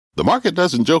The market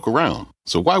doesn't joke around,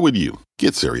 so why would you?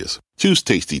 Get serious. Choose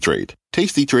Tasty Trade.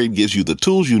 Tasty Trade gives you the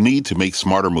tools you need to make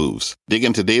smarter moves. Dig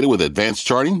into data with advanced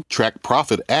charting, track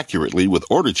profit accurately with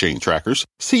order chain trackers,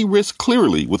 see risk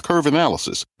clearly with curve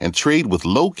analysis, and trade with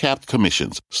low-capped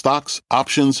commissions, stocks,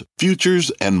 options,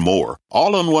 futures, and more.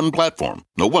 All on one platform.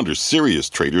 No wonder serious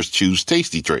traders choose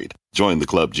Tasty Trade. Join the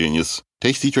club, genius.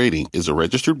 Tasty Trading is a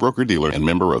registered broker-dealer and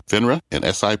member of FINRA and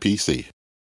SIPC.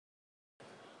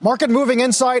 Market moving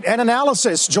insight and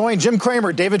analysis. Join Jim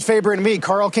Cramer, David Faber, and me,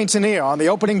 Carl Quintanilla, on the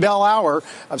opening bell hour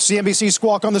of CNBC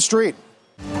Squawk on the Street.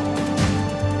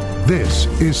 This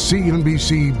is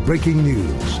CNBC Breaking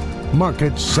News.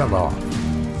 Market sell-off.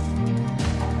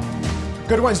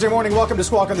 Good Wednesday morning. Welcome to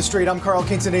Squawk on the Street. I'm Carl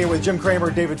Quintanilla with Jim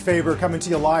Cramer, David Faber, coming to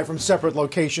you live from separate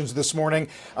locations this morning.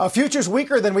 Futures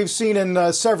weaker than we've seen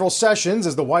in several sessions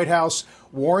as the White House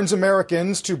warns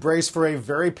Americans to brace for a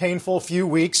very painful few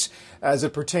weeks as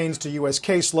it pertains to U.S.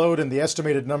 caseload and the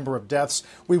estimated number of deaths.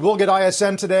 We will get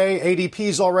ISM today.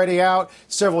 ADP's already out.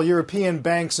 Several European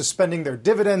banks suspending their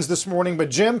dividends this morning. But,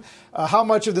 Jim, how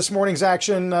much of this morning's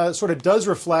action sort of does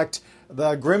reflect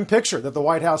the grim picture that the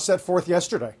White House set forth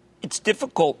yesterday? It's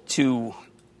difficult to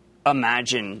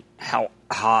imagine how,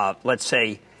 let's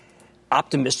say,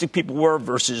 optimistic people were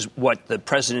versus what the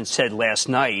president said last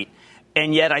night.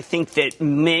 And yet I think that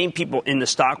many people in the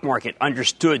stock market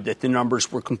understood that the numbers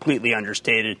were completely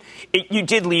understated. You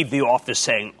did leave the office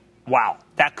saying, wow,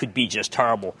 that could be just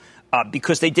terrible,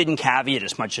 because they didn't caveat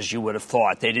as much as you would have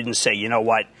thought. They didn't say, you know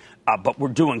what, but we're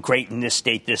doing great in this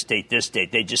state, this state, this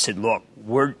state. They just said, look,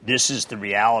 this is the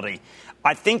reality.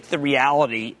 I think the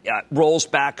reality rolls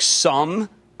back some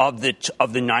of the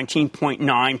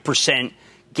 19.9%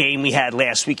 gain we had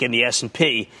last week in the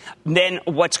S&P. Then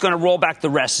what's going to roll back the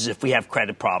rest is if we have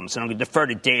credit problems. And I'm going to defer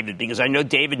to David because I know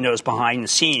David knows behind the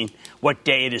scene what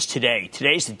day it is today.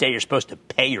 Today's the day you're supposed to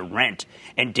pay your rent.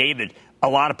 And David, a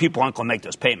lot of people aren't going to make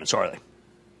those payments, are they?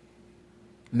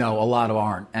 No, a lot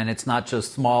aren't. And it's not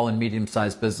just small and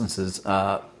medium-sized businesses,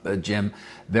 Jim.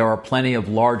 There are plenty of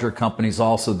larger companies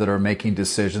also that are making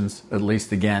decisions, at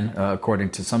least again,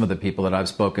 according to some of the people that I've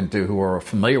spoken to who are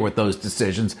familiar with those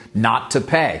decisions, not to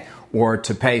pay or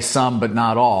to pay some but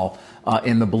not all,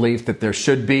 in the belief that there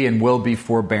should be and will be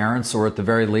forbearance, or at the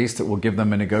very least it will give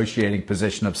them a negotiating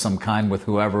position of some kind with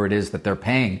whoever it is that they're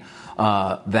paying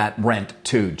that rent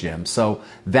to, Jim. So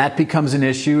that becomes an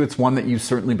issue. It's one that you've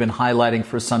certainly been highlighting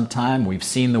for some time. We've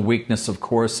seen the weakness, of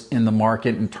course, in the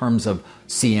market in terms of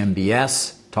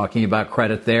CMBS, talking about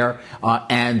credit there,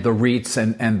 and the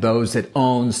REITs and those that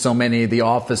own so many of the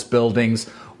office buildings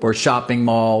or shopping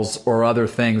malls or other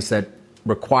things that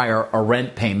require a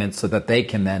rent payment so that they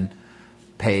can then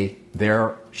pay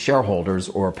their shareholders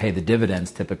or pay the dividends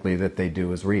typically that they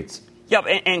do as REITs. Yeah,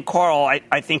 and Carl,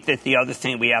 I think that the other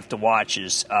thing we have to watch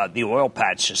is the oil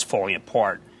patch just falling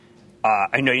apart.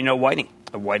 I know you know Whiting.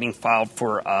 Whiting filed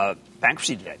for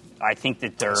bankruptcy today. I think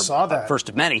that they're first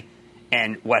of many.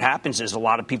 And what happens is a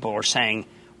lot of people are saying,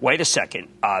 wait a second,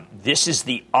 this is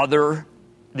the other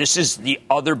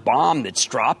bomb that's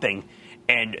dropping.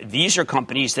 And these are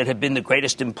companies that have been the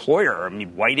greatest employer. I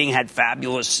mean, Whiting had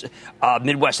fabulous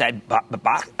Midwest had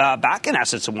Bakken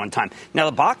assets at one time. Now,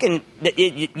 the Bakken,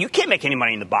 you can't make any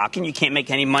money in the Bakken. You can't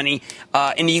make any money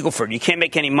in the Eagle Ford. You can't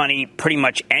make any money pretty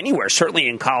much anywhere, certainly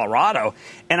in Colorado.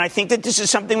 And I think that this is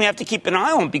something we have to keep an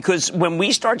eye on because when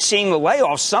we start seeing the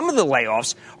layoffs, some of the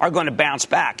layoffs are going to bounce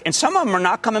back. And some of them are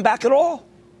not coming back at all.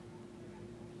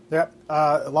 Yep.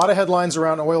 A lot of headlines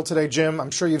around oil today, Jim.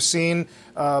 I'm sure you've seen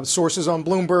sources on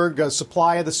Bloomberg,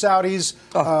 supply of the Saudis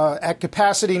at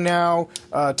capacity now,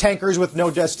 tankers with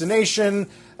no destination.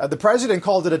 The president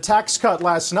called it a tax cut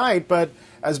last night, but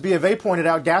as B of A pointed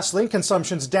out, gasoline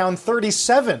consumption's down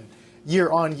 37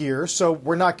 year on year. So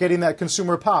we're not getting that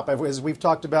consumer pop, as we've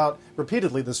talked about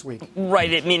repeatedly this week.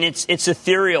 Right. I mean, it's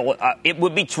ethereal. It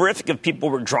would be terrific if people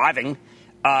were driving.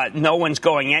 No one's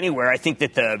going anywhere. I think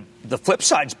that the flip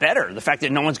side's better. The fact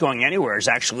that no one's going anywhere is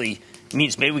actually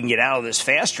means maybe we can get out of this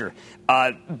faster.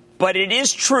 But it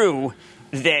is true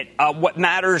that what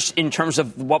matters in terms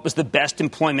of what was the best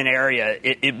employment area,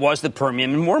 it was the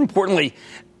Permian. And more importantly,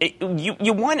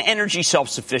 you want energy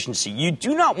self-sufficiency. You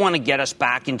do not want to get us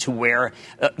back into where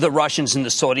the Russians and the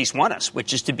Saudis want us,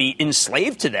 which is to be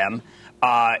enslaved to them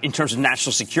in terms of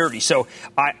national security. So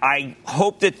I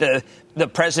hope that the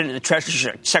president and the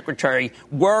Treasury Secretary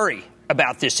worry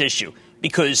about this issue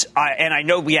because I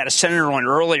know we had a senator on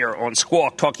earlier on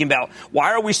Squawk talking about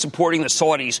why are we supporting the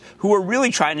Saudis who are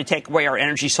really trying to take away our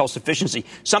energy self-sufficiency,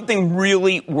 something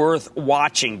really worth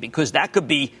watching because that could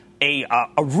be a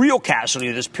real casualty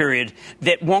of this period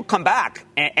that won't come back.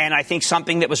 And I think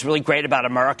something that was really great about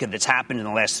America that's happened in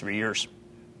the last 3 years.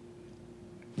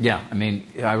 Yeah, I mean,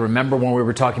 I remember when we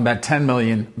were talking about 10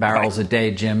 million barrels a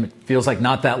day, Jim. It feels like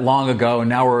not that long ago, and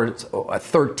now we're at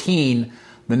 13.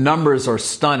 The numbers are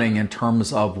stunning in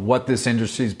terms of what this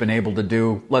industry has been able to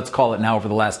do. Let's call it now over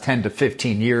the last 10 to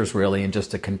 15 years, really, and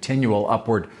just a continual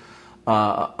upward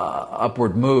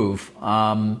move.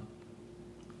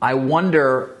 I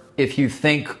wonder if you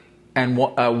think and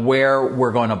where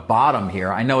we're going to bottom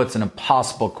here. I know it's an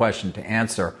impossible question to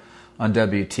answer on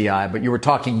WTI, but you were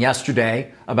talking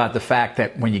yesterday about the fact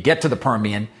that when you get to the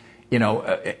Permian,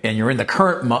 and you're in the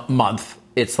current month,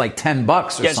 it's like $10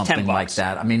 or something like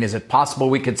that. I mean, is it possible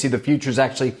we could see the futures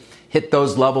actually hit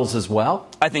those levels as well?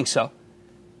 I think so.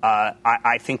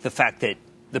 I think the fact that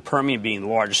the Permian being the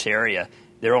largest area,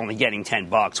 they're only getting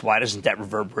 $10. Why doesn't that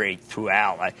reverberate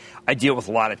throughout? I deal with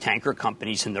a lot of tanker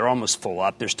companies, and they're almost full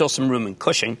up. There's still some room in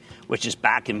Cushing, which is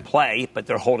back in play, but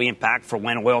they're holding it back for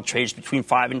when oil trades between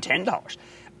 $5 and $10.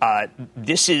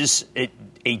 This is a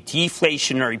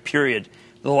deflationary period,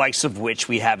 the likes of which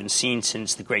we haven't seen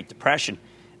since the Great Depression.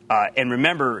 And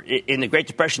remember, in the Great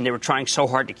Depression, they were trying so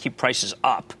hard to keep prices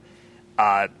up.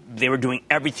 They were doing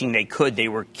everything they could. They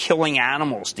were killing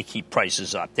animals to keep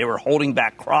prices up. They were holding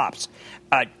back crops.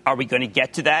 Are we going to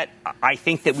get to that? I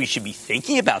think that we should be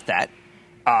thinking about that.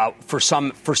 For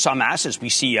some assets, we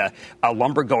see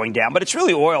lumber going down, but it's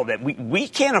really oil that we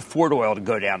can't afford oil to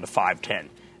go down to $5.10.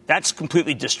 That's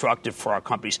completely destructive for our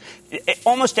companies.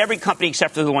 Almost every company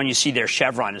except for the one you see there,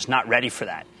 Chevron, is not ready for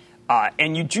that.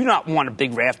 And you do not want a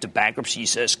big raft of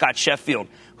bankruptcies. Scott Sheffield,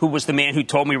 who was the man who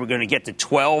told me we were going to get to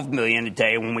 12 million a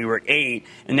day when we were at 8,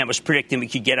 and then was predicting we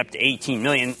could get up to 18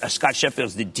 million. Scott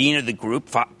Sheffield's the dean of the group,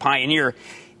 Pioneer.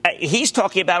 He's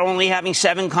talking about only having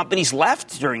 7 companies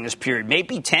left during this period,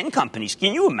 maybe 10 companies.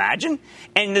 Can you imagine?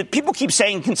 And the people keep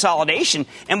saying consolidation.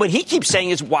 And what he keeps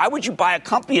saying is, why would you buy a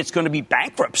company that's going to be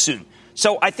bankrupt soon?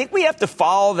 So I think we have to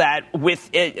follow that with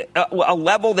a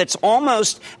level that's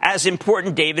almost as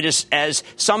important, David, as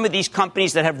some of these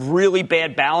companies that have really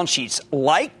bad balance sheets,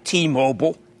 like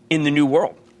T-Mobile in the new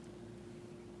world.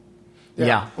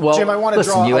 Yeah. Well, Jim, I want to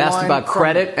listen, you asked about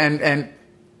credit and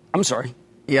I'm sorry.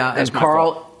 Yeah, and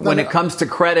Carl, when it comes to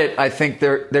credit, I think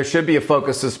there should be a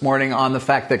focus this morning on the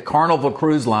fact that Carnival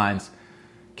Cruise Lines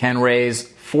can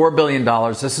raise $4 billion.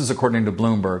 This is according to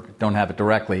Bloomberg. Don't have it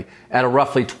directly, at a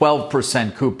roughly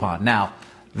 12% coupon. Now,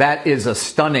 that is a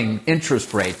stunning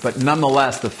interest rate, but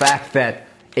nonetheless, the fact that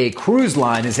a cruise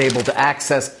line is able to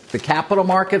access the capital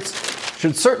markets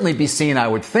should certainly be seen, I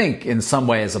would think, in some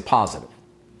way as a positive.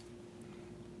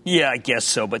 Yeah, I guess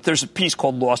so. But there's a piece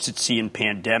called Lost at Sea in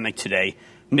Pandemic today.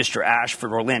 Mr.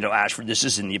 Ashford, Orlando Ashford, this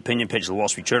is in the opinion page of the Wall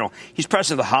Street Journal. He's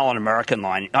president of the Holland American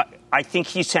Line. I think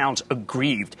he sounds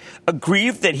aggrieved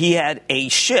that he had a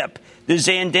ship, the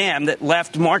Zandam, that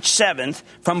left March 7th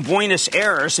from Buenos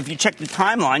Aires. If you check the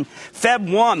timeline, Feb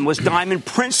 1 was Diamond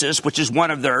Princess, which is one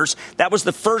of theirs. That was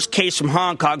the first case from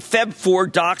Hong Kong. Feb 4,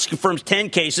 Docs confirms 10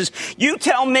 cases. You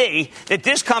tell me that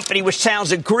this company, which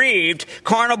sounds aggrieved,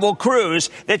 Carnival Cruise,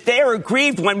 that they are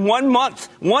aggrieved when 1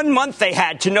 month they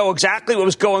had to know exactly what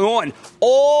was going on.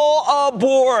 All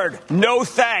aboard. No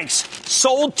thanks.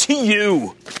 Sold to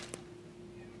you.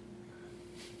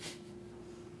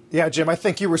 Yeah, Jim, I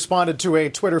think you responded to a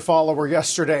Twitter follower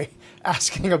yesterday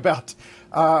asking about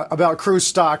cruise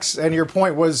stocks. And your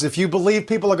point was, if you believe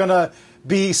people are going to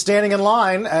be standing in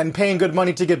line and paying good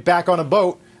money to get back on a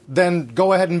boat, then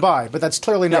go ahead and buy. But that's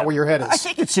clearly not where your head is. I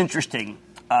think it's interesting.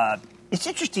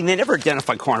 They never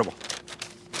identify Carnival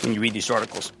when you read these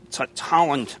articles. It's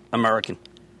Holland American.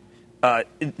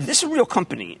 This is a real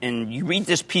company. And you read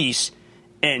this piece,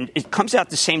 and it comes out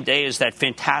the same day as that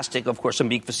fantastic, of course, I'm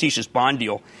being facetious, bond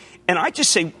deal. And I just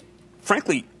say,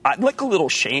 frankly, I'd like a little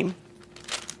shame.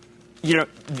 You know,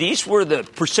 these were the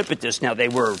precipitous. Now, they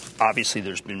were, obviously,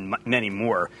 there's been many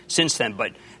more since then.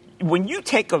 But when you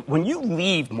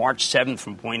leave March 7th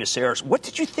from Buenos Aires, what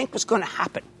did you think was going to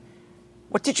happen?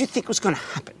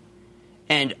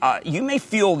 And you may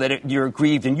feel that you're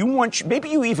aggrieved, and maybe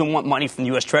you even want money from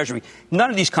the U.S. Treasury. None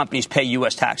of these companies pay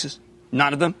U.S. taxes.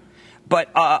 None of them. But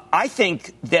I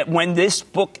think that when this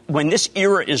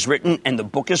era is written and the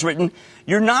book is written,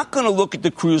 you're not going to look at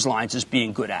the cruise lines as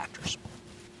being good actors.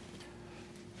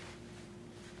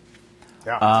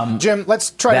 Yeah. Jim,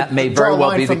 let's try that to may draw very a well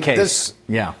line be the from case. This.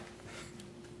 Yeah.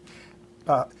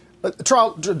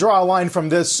 Draw a line from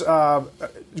this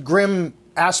grim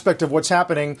aspect of what's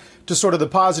happening to sort of the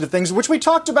positive things, which we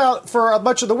talked about for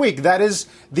much of the week. That is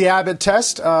the Abbott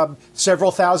test.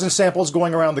 Several thousand samples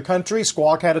going around the country.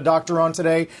 Squawk had a doctor on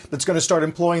today that's going to start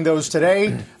employing those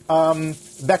today.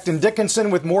 Becton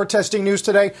Dickinson with more testing news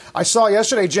today. I saw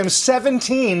yesterday, Jim,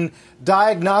 17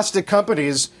 diagnostic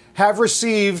companies have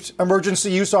received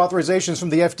emergency use authorizations from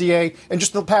the FDA in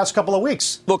just the past couple of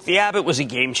weeks. Look, the Abbott was a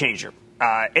game changer.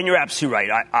 And you're absolutely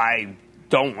right.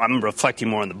 I'm reflecting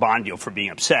more on the bond deal for being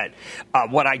upset.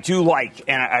 What I do like,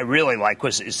 and I really like,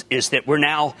 is that we're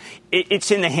now,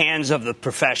 it's in the hands of the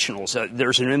professionals.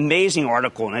 There's an amazing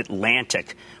article in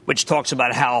Atlantic which talks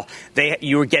about how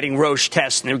you were getting Roche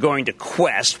tests and they're going to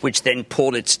Quest, which then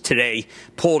pulled its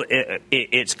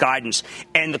guidance.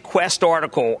 And the Quest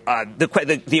article,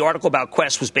 the article about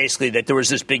Quest was basically that there was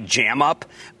this big jam up.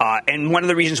 And one of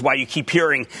the reasons why you keep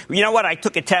hearing, you know what, I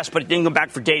took a test, but it didn't go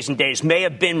back for days and days, may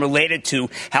have been related to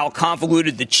how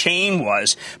convoluted the chain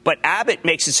was. But Abbott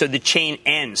makes it so the chain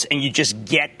ends and you just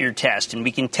get your test. And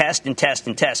we can test and test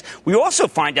and test. We also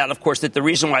find out, of course, that the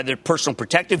reason why the personal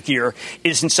protective gear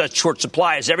is in such short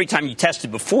supply is every time you tested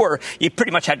before, you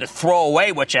pretty much had to throw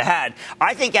away what you had.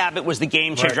 I think Abbott was the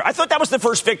game changer. Right. I thought that was the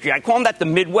first victory. I call that the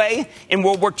midway in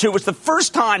World War II. It was the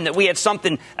first time that we had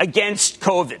something against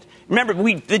COVID. Remember,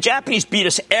 the Japanese beat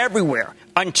us everywhere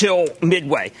until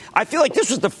midway. I feel like this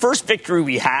was the first victory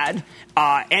we had,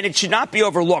 and it should not be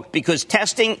overlooked because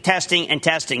testing, testing, and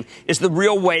testing is the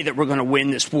real way that we're going to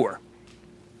win this war.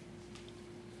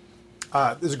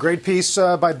 There's a great piece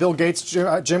by Bill Gates,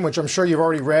 Jim, which I'm sure you've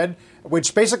already read,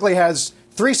 which basically has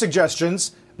 3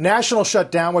 suggestions. National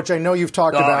shutdown, which I know you've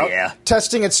talked about. Yeah.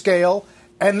 Testing at scale.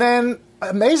 And then,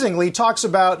 amazingly, talks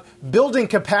about building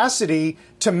capacity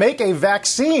to make a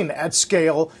vaccine at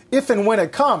scale if and when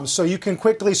it comes, so you can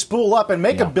quickly spool up and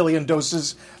make 1 billion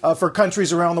doses for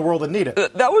countries around the world that need it.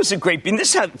 That was a great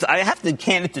piece. I have to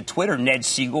hand it to Twitter, Ned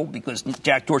Siegel, because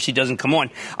Jack Dorsey doesn't come on.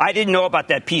 I didn't know about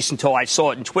that piece until I saw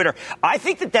it in Twitter. I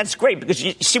think that's great because,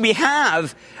 you see, we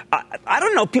have, I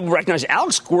don't know if people recognize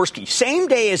Alex Gorski, same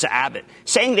day as Abbott,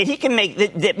 saying that he can make,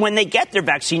 that when they get their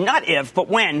vaccine, not if, but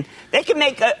when, they can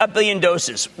make 1 billion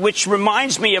doses, which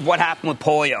reminds me of what happened with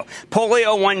polio.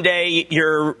 Polio, one day,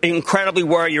 you're incredibly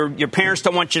worried, your parents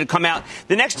don't want you to come out.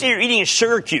 The next day, you're eating a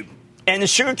sugar cube. And the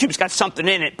sugar cube's got something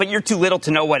in it, but you're too little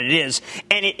to know what it is.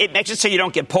 And it makes it so you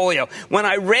don't get polio. When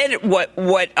I read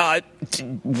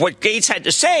what Gates had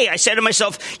to say, I said to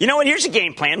myself, you know what, here's a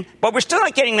game plan, but we're still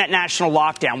not getting that national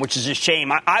lockdown, which is a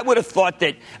shame. I would have thought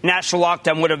that national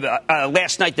lockdown would have,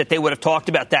 last night, that they would have talked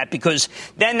about that, because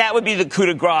then that would be the coup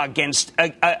de grace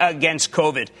against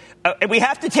COVID. We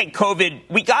have to take COVID.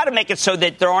 We got to make it so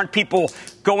that there aren't people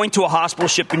going to a hospital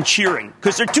ship and cheering,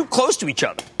 because they're too close to each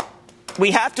other.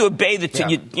 We have to obey the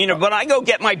when I go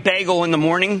get my bagel in the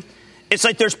morning, it's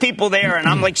like there's people there and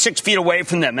I'm like 6 feet away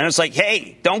from them. And it's like,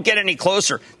 hey, don't get any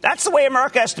closer. That's the way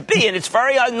America has to be. And it's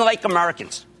very unlike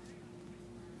Americans.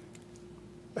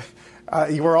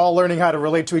 We're all learning how to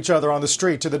relate to each other on the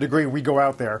street to the degree we go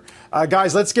out there.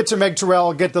 Guys, let's get to Meg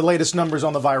Terrell, get the latest numbers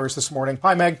on the virus this morning.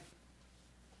 Hi, Meg.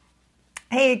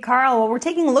 Hey, Carl. Well, we're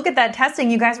taking a look at that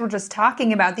testing you guys were just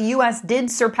talking about. The U.S.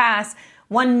 did surpass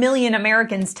 1 million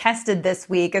Americans tested this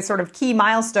week, a sort of key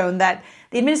milestone that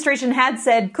the administration had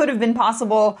said could have been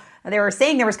possible. They were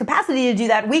saying there was capacity to do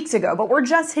that weeks ago, but we're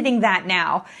just hitting that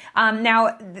now.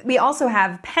 Now, we also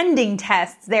have pending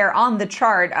tests there on the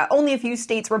chart. Only a few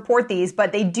states report these,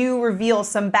 but they do reveal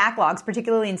some backlogs,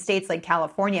 particularly in states like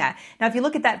California. Now, if you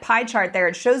look at that pie chart there,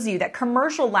 it shows you that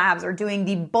commercial labs are doing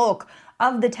the bulk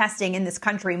of the testing in this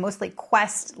country, mostly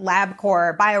Quest,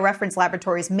 LabCorp, BioReference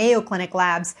Laboratories, Mayo Clinic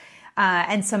Labs,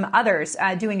 and some others,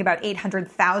 doing about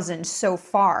 800,000 so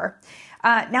far.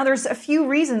 Now, there's a few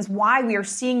reasons why we are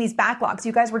seeing these backlogs.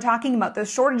 You guys were talking about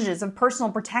those shortages of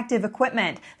personal protective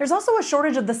equipment. There's also a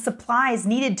shortage of the supplies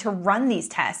needed to run these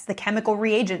tests, the chemical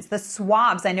reagents, the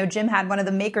swabs. I know Jim had one of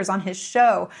the makers on his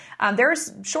show.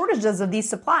 There's shortages of these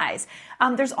supplies.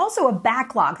 There's also a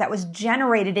backlog that was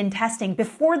generated in testing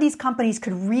before these companies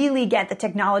could really get the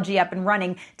technology up and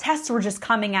running. Tests were just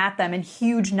coming at them in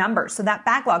huge numbers. So that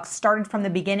backlog started from the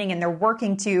beginning, and they're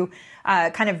working to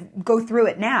kind of go through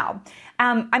it now.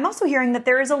 I'm also hearing that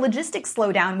there is a logistics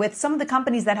slowdown with some of the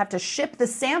companies that have to ship the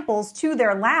samples to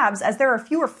their labs as there are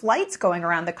fewer flights going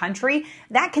around the country.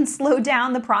 That can slow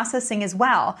down the processing as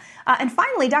well. And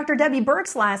finally, Dr. Debbie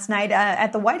Birx last night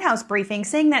at the White House briefing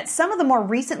saying that some of the more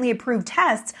recently approved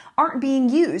tests aren't being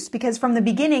used because from the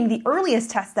beginning, the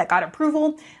earliest tests that got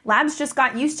approval, labs just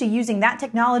got used to using that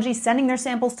technology, sending their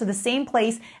samples to the same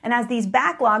place. And as these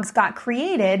backlogs got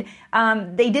created,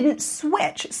 they didn't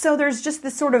switch. So there's just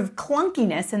this sort of clunky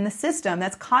clunkiness in the system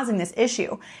that's causing this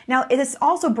issue. Now, this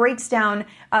also breaks down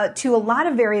to a lot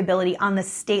of variability on the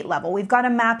state level. We've got a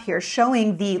map here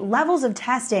showing the levels of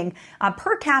testing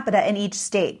per capita in each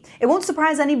state. It won't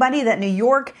surprise anybody that New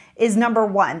York is number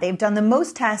one. They've done the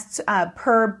most tests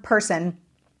per person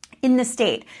in the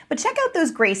state. But check out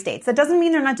those gray states. That doesn't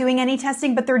mean they're not doing any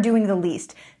testing, but they're doing the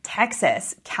least.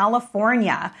 Texas,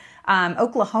 California,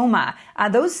 Oklahoma,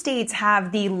 those states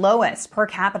have the lowest per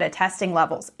capita testing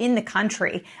levels in the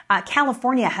country.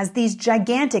 California has these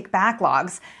gigantic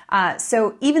backlogs.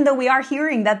 So even though we are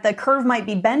hearing that the curve might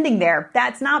be bending there,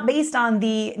 that's not based on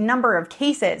the number of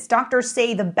cases. Doctors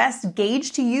say the best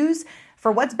gauge to use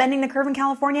for what's bending the curve in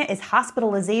California is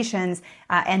hospitalizations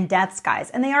and deaths, guys.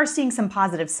 And they are seeing some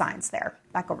positive signs there.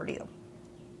 Back over to you.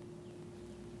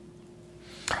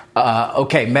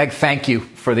 Okay, Meg, thank you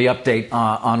for the update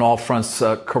on all fronts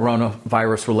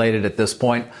coronavirus related at this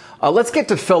point. Let's get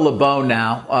to Phil LeBeau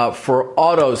now for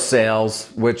auto sales,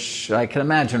 which I can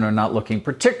imagine are not looking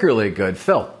particularly good.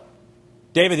 Phil.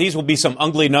 David, these will be some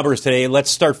ugly numbers today.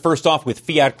 Let's start first off with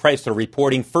Fiat Chrysler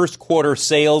reporting first quarter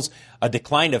sales, a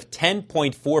decline of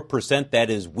 10.4%. That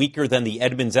is weaker than the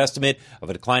Edmunds estimate of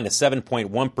a decline of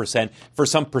 7.1%. For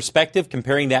some perspective,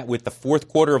 comparing that with the fourth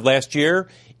quarter of last year,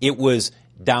 it was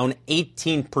down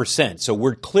 18%. So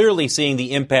we're clearly seeing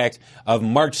the impact of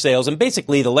March sales. And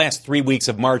basically the last 3 weeks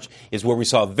of March is where we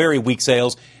saw very weak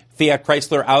sales. Fiat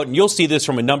Chrysler out, and you'll see this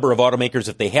from a number of automakers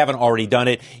if they haven't already done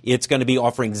it. It's going to be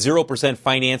offering 0%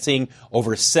 financing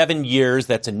over 7 years.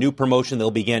 That's a new promotion.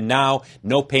 They'll begin now.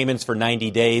 No payments for 90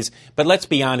 days. But let's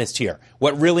be honest here.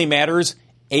 What really matters,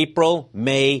 April,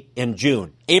 May, and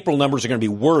June. April numbers are going to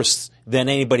be worse than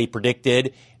anybody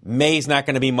predicted. May's not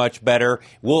going to be much better.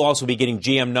 We'll also be getting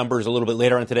GM numbers a little bit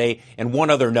later on today. And one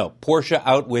other note, Porsche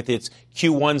out with its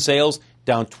Q1 sales,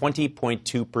 down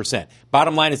 20.2%.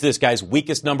 Bottom line is this, guys,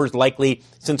 weakest numbers likely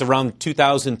since around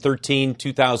 2013,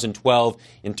 2012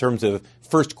 in terms of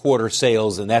first quarter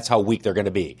sales, and that's how weak they're going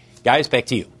to be. Guys, back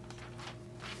to you.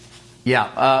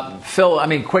 Yeah. Phil, I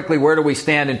mean, quickly, where do we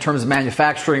stand in terms of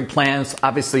manufacturing plans?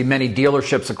 Obviously, many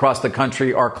dealerships across the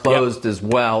country are closed as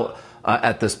well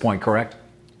at this point, correct?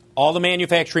 All the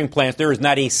manufacturing plants, there is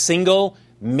not a single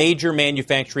major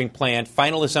manufacturing plant,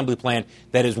 final assembly plant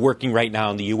that is working right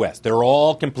now in the U.S. They're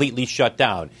all completely shut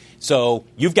down. So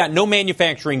you've got no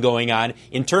manufacturing going on.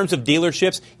 In terms of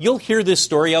dealerships, you'll hear this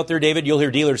story out there, David. You'll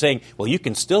hear dealers saying, well, you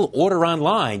can still order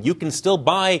online. You can still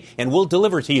buy and we'll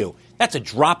deliver to you. That's a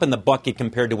drop in the bucket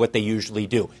compared to what they usually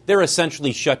do. They're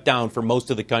essentially shut down for most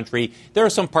of the country. There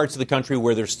are some parts of the country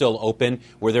where they're still open,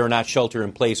 where there are not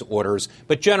shelter-in-place orders.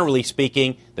 But generally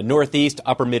speaking, the Northeast,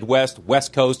 Upper Midwest,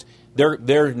 West Coast,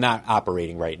 they're not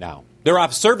operating right now.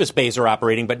 Their service bays are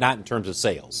operating, but not in terms of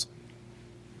sales.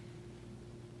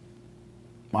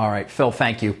 All right, Phil,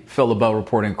 thank you. Phil LeBeau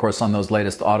reporting, of course, on those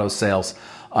latest auto sales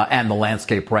and the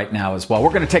landscape right now as well.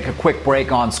 We're going to take a quick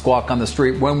break on Squawk on the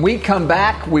Street. When we come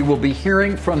back, we will be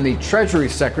hearing from the Treasury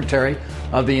Secretary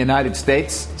of the United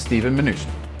States, Steven Mnuchin.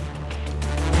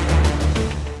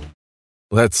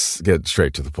 Let's get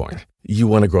straight to the point. You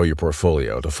want to grow your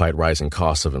portfolio to fight rising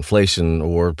costs of inflation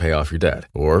or pay off your debt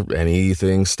or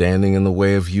anything standing in the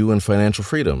way of you and financial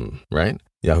freedom, right?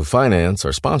 Yahoo Finance,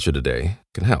 our sponsor today,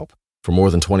 can help. For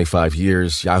more than 25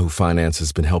 years, Yahoo Finance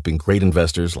has been helping great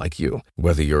investors like you.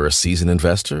 Whether you're a seasoned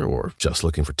investor or just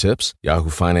looking for tips, Yahoo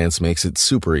Finance makes it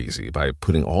super easy by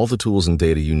putting all the tools and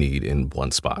data you need in one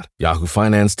spot. Yahoo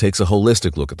Finance takes a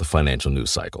holistic look at the financial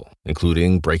news cycle,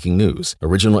 including breaking news,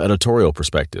 original editorial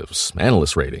perspectives,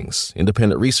 analyst ratings,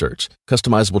 independent research,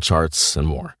 customizable charts, and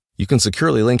more. You can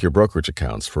securely link your brokerage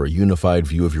accounts for a unified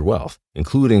view of your wealth,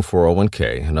 including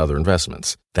 401k and other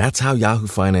investments. That's how Yahoo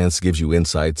Finance gives you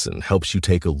insights and helps you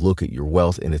take a look at your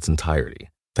wealth in its entirety.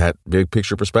 That big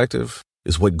picture perspective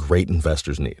is what great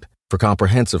investors need. For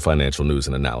comprehensive financial news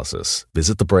and analysis,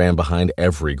 visit the brand behind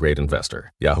every great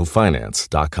investor,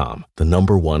 yahoofinance.com, the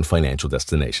 #1 financial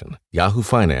destination,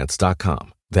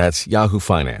 yahoofinance.com. That's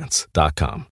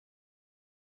yahoofinance.com.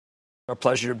 Our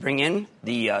pleasure to bring in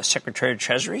the Secretary of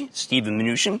Treasury, Steven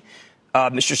Mnuchin.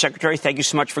 Mr. Secretary, thank you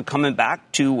so much for coming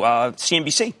back to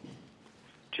CNBC.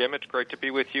 Jim, it's great to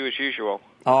be with you as usual.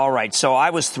 All right. So I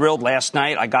was thrilled last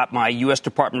night. I got my U.S.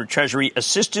 Department of Treasury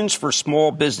Assistance for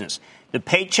Small Business. The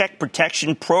Paycheck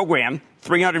Protection Program,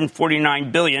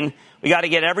 $349 billion. We got to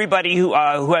get everybody who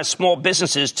has small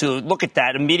businesses to look at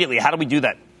that immediately. How do we do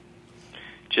that?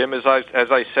 Jim, as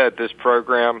I said, this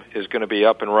program is going to be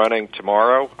up and running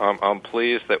tomorrow. I'm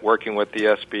pleased that working with the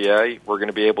SBA, we're going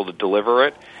to be able to deliver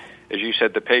it. As you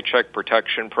said, the Paycheck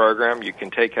Protection Program, you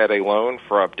can take out a loan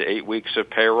for up to 8 weeks of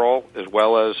payroll as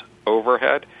well as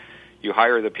overhead. you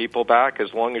hire the people back.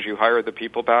 As long as you hire the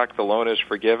people back, the loan is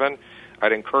forgiven.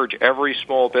 I'd encourage every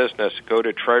small business, go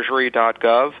to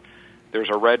treasury.gov. There's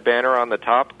a red banner on the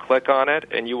top. Click on it,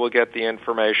 and you will get the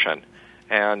information.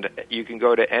 And you can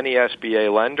go to any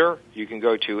SBA lender. You can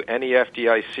go to any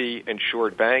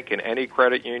FDIC-insured bank and any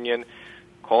credit union.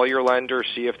 Call your lender,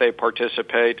 see if they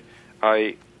participate.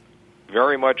 I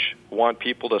very much want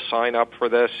people to sign up for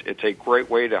this. It's a great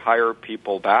way to hire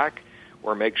people back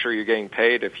or make sure you're getting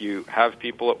paid if you have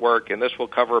people at work. And this will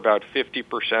cover about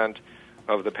 50%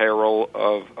 of the payroll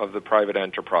of the private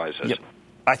enterprises. Yep.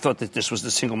 I thought that this was the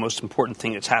single most important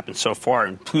thing that's happened so far,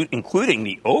 including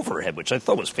the overhead, which I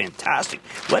thought was fantastic.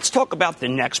 Let's talk about the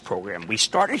next program. We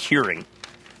started hearing,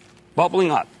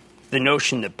 bubbling up, the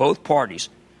notion that both parties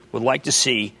would like to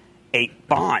see a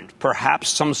bond, perhaps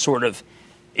some sort of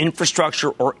infrastructure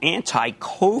or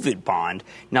anti-COVID bond.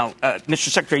 Now, Mr.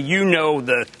 Secretary, you know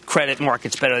the credit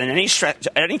markets better than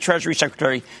any Treasury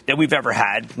Secretary that we've ever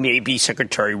had, maybe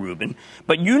Secretary Rubin.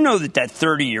 But you know that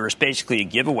 30-year is basically a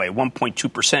giveaway,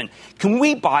 1.2%. Can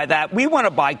we buy that? We want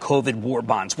to buy COVID war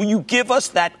bonds. Will you give us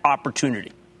that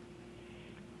opportunity?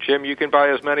 Jim, you can buy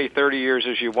as many 30 years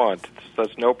as you want.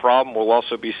 That's no problem. We'll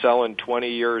also be selling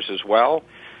 20 years as well.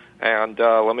 And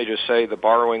let me just say the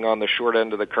borrowing on the short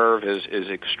end of the curve is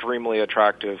extremely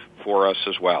attractive for us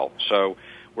as well. So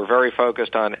we're very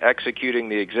focused on executing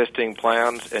the existing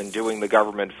plans and doing the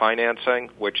government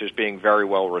financing, which is being very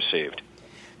well received.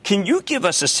 Can you give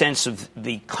us a sense of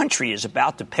the country is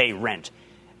about to pay rent?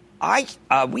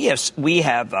 We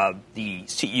have the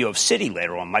CEO of Citi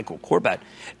later on, Michael Corbat.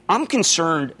 I'm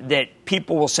concerned that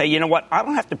people will say, you know what, I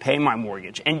don't have to pay my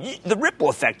mortgage. And the ripple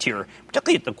effect here,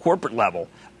 particularly at the corporate level,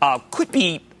 could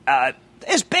be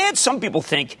as bad, some people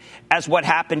think, as what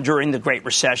happened during the Great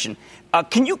Recession.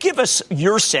 Can you give us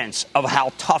your sense of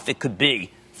how tough it could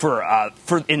be for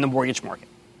in the mortgage market?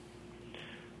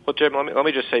 Well, Jim, let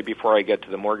me just say before I get to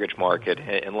the mortgage market,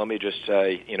 and let me just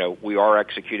say, we are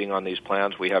executing on these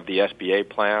plans. We have the SBA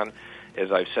plan.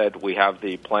 As I've said, we have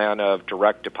the plan of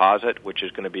direct deposit, which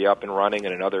is going to be up and running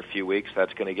in another few weeks.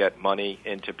 That's going to get money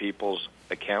into people's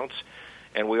accounts.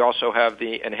 And we also have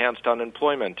the enhanced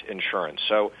unemployment insurance.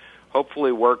 So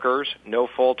hopefully workers, no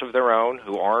fault of their own,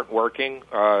 who aren't working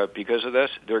because of this,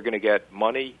 they're going to get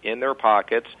money in their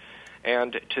pockets.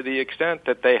 And to the extent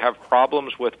that they have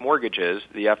problems with mortgages,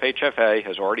 the FHFA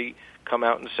has already come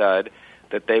out and said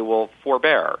that they will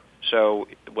forbear. So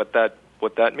what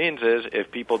that means is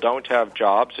if people don't have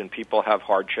jobs and people have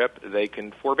hardship, they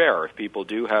can forbear. If people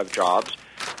do have jobs,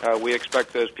 we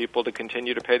expect those people to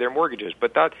continue to pay their mortgages.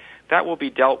 But that will be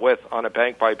dealt with on a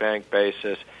bank-by-bank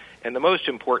basis. And the most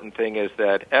important thing is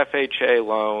that FHA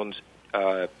loans,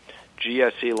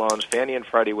 GSE loans, Fannie and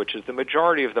Freddie, which is the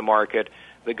majority of the market,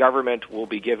 the government will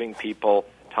be giving people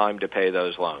time to pay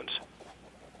those loans.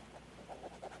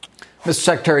 Mr.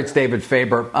 Secretary, it's David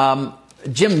Faber.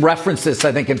 Jim referenced this,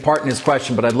 I think, in part in his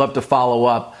question, but I'd love to follow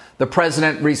up. The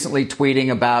president recently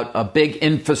tweeting about a big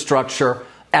infrastructure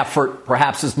effort,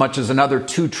 perhaps as much as another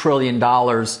 $2 trillion.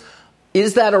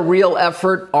 Is that a real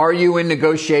effort? Are you in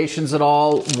negotiations at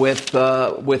all with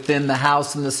within the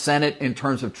House and the Senate in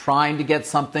terms of trying to get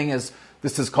something, as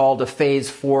this is called, a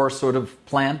phase 4 sort of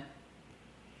plan?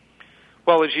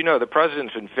 Well, as you know, the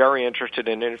president's been very interested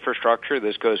in infrastructure.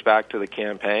 This goes back to the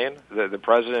campaign. The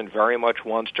president very much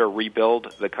wants to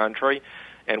rebuild the country,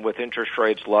 and with interest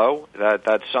rates low,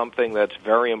 that's something that's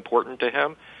very important to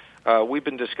him. We've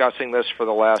been discussing this for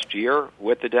the last year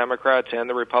with the Democrats and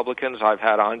the Republicans. I've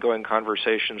had ongoing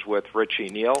conversations with Richie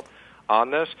Neal on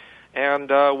this, and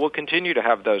we'll continue to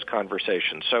have those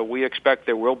conversations. So we expect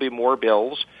there will be more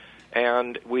bills,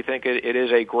 and we think it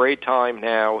is a great time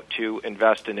now to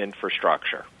invest in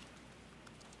infrastructure.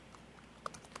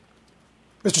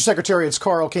 Mr. Secretary, it's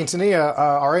Carl Quintanilla.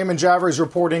 Our Ayman Jaffer is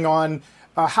reporting on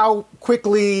how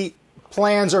quickly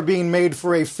plans are being made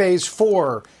for a phase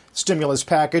 4 stimulus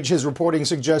package. His reporting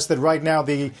suggests that right now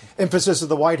the emphasis of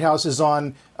the White House is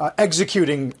on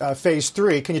executing phase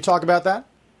 3. Can you talk about that?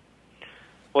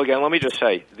 Well, again, let me just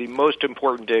say the most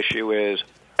important issue is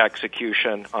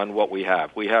execution on what we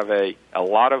have. We have a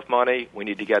lot of money. We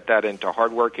need to get that into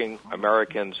hardworking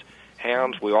Americans'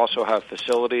 hands. We also have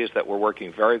facilities that we're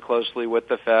working very closely with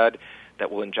the Fed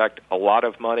that will inject a lot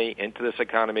of money into this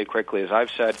economy quickly. As I've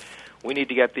said, we need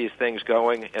to get these things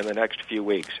going in the next few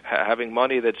weeks. Having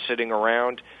money that's sitting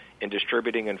around and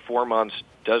distributing in 4 months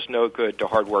does no good to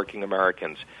hardworking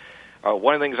Americans.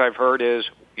 One of the things I've heard is,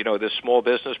 this small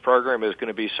business program is going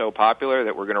to be so popular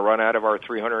that we're going to run out of our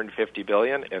 $350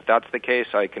 billion. If that's the case,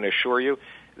 I can assure you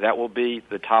that will be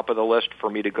the top of the list for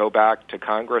me to go back to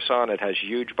Congress on. It has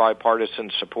huge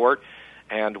bipartisan support,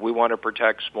 and we want to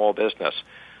protect small business.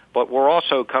 But we're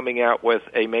also coming out with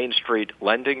a Main Street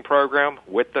lending program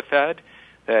with the Fed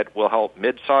that will help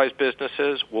mid-sized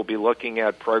businesses. We'll be looking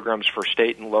at programs for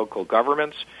state and local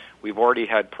governments. We've already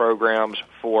had programs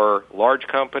for large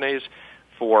companies,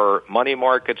 for money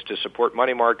markets, to support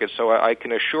money markets. So I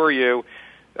can assure you,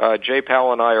 Jay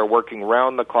Powell and I are working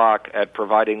round the clock at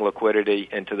providing liquidity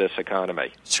into this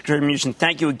economy. Secretary Mnuchin,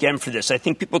 thank you again for this. I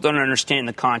think people don't understand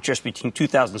the contrast between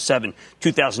 2007,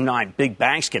 2009. Big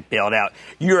banks get bailed out.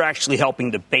 You're actually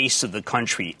helping the base of the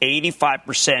country.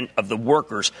 85% of the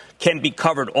workers can be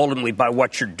covered ultimately by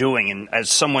what you're doing. And as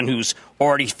someone who's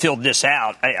already filled this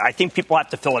out, I think people have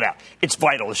to fill it out. It's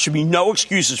vital. There should be no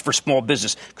excuses for small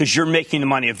business because you're making the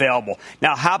money available.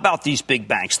 Now, how about these big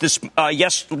banks?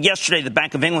 Yesterday, the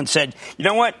Bank of England said, you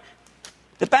know what?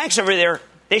 The banks over there,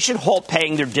 they should halt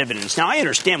paying their dividends. Now, I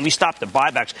understand we stopped the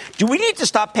buybacks. Do we need to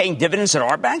stop paying dividends at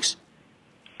our banks?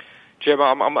 Jim,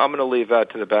 I'm going to leave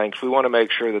that to the banks. We want to make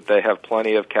sure that they have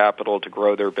plenty of capital to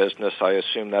grow their business. I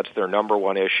assume that's their number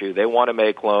one issue. They want to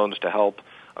make loans to help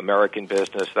American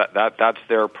business. That's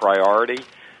their priority,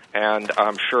 and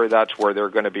I'm sure that's where they're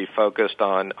going to be focused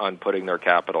on putting their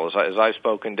capital. As I've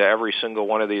spoken to every single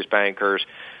one of these bankers,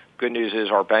 good news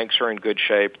is our banks are in good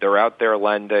shape. They're out there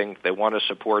lending. They want to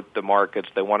support the markets.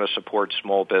 They want to support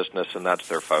small business, and that's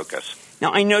their focus.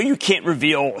 Now, I know you can't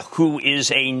reveal who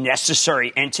is a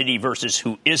necessary entity versus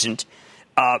who isn't,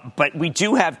 but we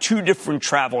do have two different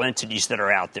travel entities that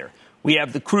are out there. We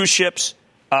have the cruise ships,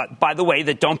 by the way,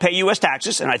 that don't pay U.S.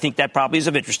 taxes, and I think that probably is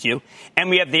of interest to you, and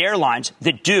we have the airlines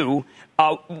that do.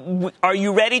 Are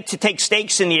you ready to take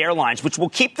stakes in the airlines, which will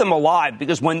keep them alive?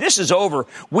 Because when this is over,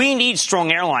 we need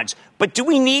strong airlines. But do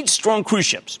we need strong cruise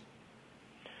ships?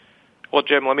 Well,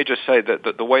 Jim, let me just say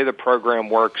that the way the program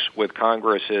works with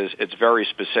Congress is it's very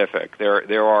specific.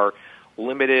 There are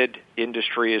limited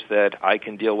industries that I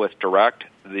can deal with direct.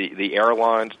 The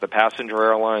airlines, the passenger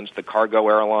airlines, the cargo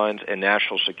airlines, and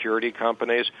national security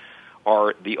companies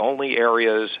are the only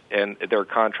areas and their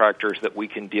contractors that we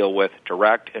can deal with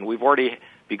direct. And we've already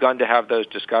begun to have those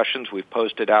discussions. We've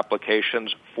posted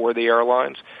applications for the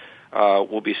airlines.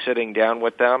 We'll be sitting down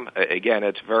with them. Again,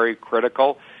 it's very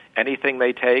critical. Anything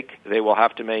they take, they will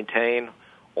have to maintain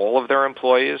all of their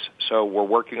employees. So we're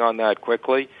working on that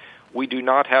quickly. We do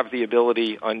not have the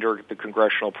ability under the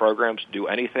congressional programs to do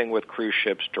anything with cruise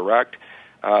ships direct.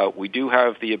 We do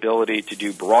have the ability to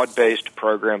do broad-based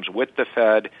programs with the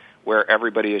Fed where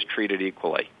everybody is treated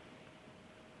equally.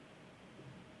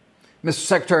 Mr.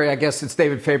 Secretary, I guess it's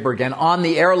David Faber again. On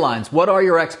the airlines, what are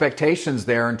your expectations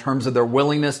there in terms of their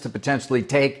willingness to potentially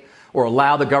take or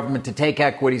allow the government to take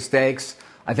equity stakes?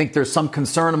 I think there's some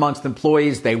concern amongst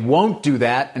employees they won't do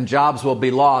that and jobs will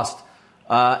be lost.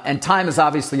 And time is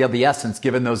obviously of the essence,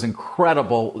 given those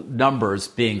incredible numbers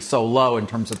being so low in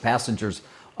terms of passengers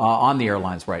on the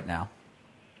airlines right now.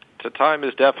 So time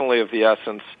is definitely of the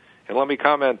essence. And let me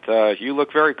comment, you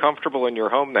look very comfortable in your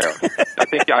home there.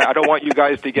 I don't want you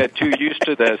guys to get too used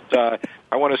to this.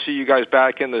 I want to see you guys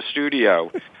back in the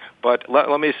studio. But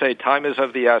let me say time is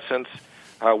of the essence.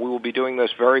 We will be doing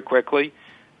this very quickly.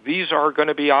 These are going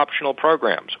to be optional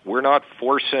programs. We're not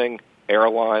forcing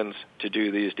airlines to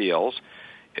do these deals.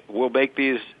 We'll make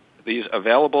these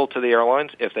available to the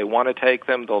airlines. If they want to take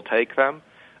them, they'll take them.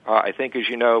 I think, as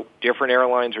you know, different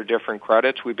airlines are different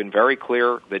credits. We've been very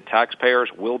clear that taxpayers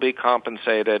will be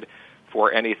compensated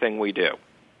for anything we do.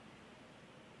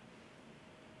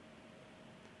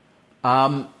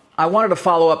 I wanted to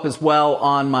follow up as well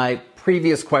on my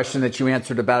previous question that you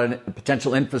answered about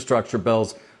potential infrastructure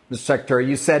bills. Mr. Secretary,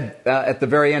 you said at the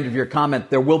very end of your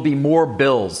comment there will be more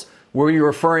bills. Were you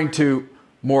referring to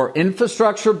more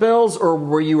infrastructure bills, or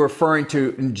were you referring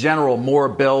to, in general, more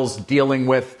bills dealing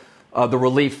with the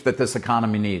relief that this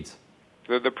economy needs?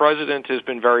 The president has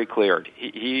been very clear.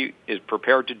 He is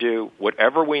prepared to do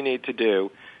whatever we need to do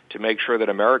to make sure that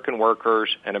American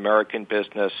workers and American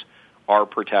business are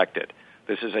protected.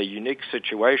 This is a unique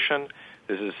situation.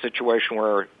 This is a situation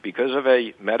where, because of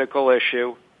a medical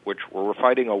issue, which we're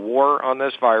fighting a war on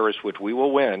this virus, which we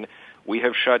will win, we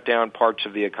have shut down parts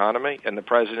of the economy, and the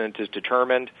president is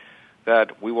determined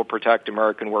that we will protect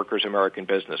American workers, American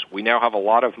business. We now have a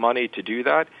lot of money to do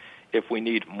that. If we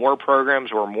need more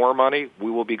programs or more money, we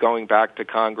will be going back to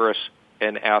Congress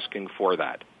and asking for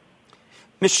that.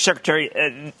 Mr.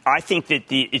 Secretary, I think that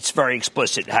it's very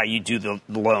explicit how you do the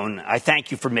loan. I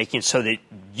thank you for making it so that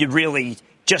you really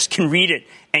just can read it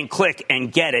and click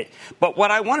and get it. But what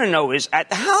I want to know is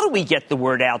how do we get the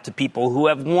word out to people who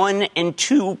have 1 and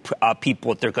 2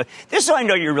 people at their company? This is what I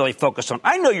know you're really focused on.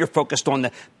 I know you're focused on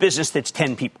the business that's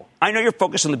 10 people. I know you're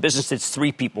focused on the business that's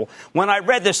 3 people. When I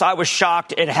read this, I was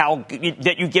shocked at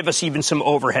that you give us even some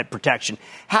overhead protection.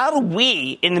 How do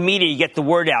we in the media get the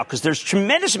word out? Because there's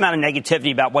tremendous amount of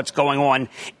negativity about what's going on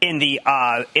in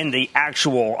the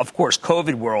actual, of course,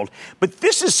 COVID world. But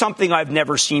this is something I've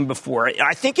never seen before.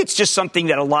 I think it's just something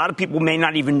that a lot of people may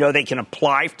not even know they can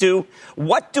apply to.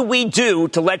 What do we do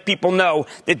to let people know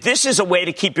that this is a way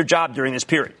to keep your job during this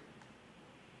period?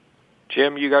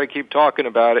 Jim, you got to keep talking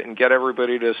about it and get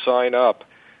everybody to sign up.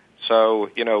 So,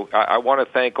 I want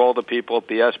to thank all the people at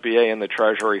the SBA and the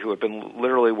Treasury who have been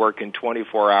literally working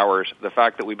 24 hours. The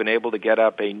fact that we've been able to get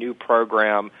up a new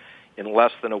program in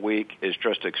less than a week is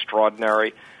just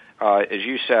extraordinary. As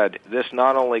you said, this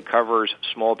not only covers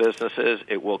small businesses,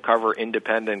 it will cover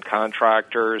independent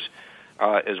contractors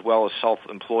as well as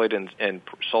self-employed and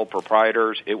sole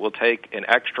proprietors. It will take an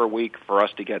extra week for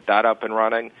us to get that up and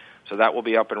running. So that will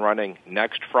be up and running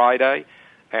next Friday.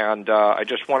 And I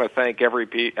just want to thank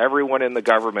everyone in the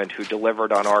government who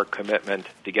delivered on our commitment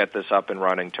to get this up and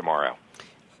running tomorrow.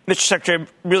 Mr. Secretary, I'm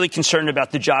really concerned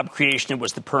about the job creation. It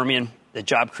was the Permian. The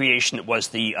job creation, it was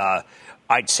the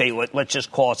I'd say let's just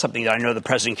call it something that I know the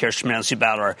president cares tremendously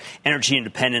about, our energy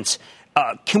independence.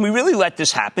 Can we really let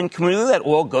this happen? Can we really let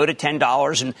oil go to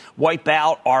 $10 and wipe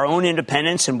out our own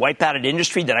independence and wipe out an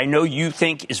industry that I know you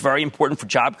think is very important for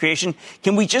job creation?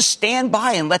 Can we just stand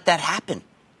by and let that happen?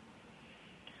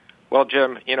 Well,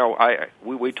 Jim,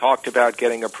 we talked about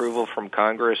getting approval from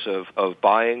Congress of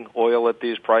buying oil at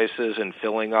these prices and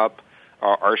filling up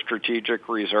our strategic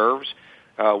reserves.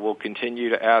 We'll continue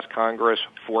to ask Congress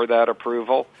for that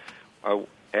approval.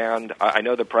 And I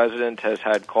know the president has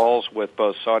had calls with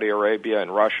both Saudi Arabia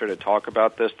and Russia to talk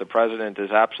about this. The president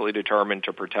is absolutely determined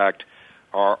to protect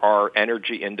our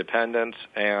energy independence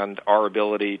and our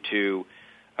ability to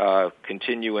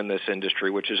continue in this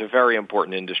industry, which is a very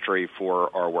important industry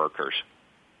for our workers.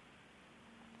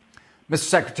 Mr.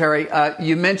 Secretary,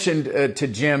 you mentioned to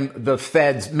Jim the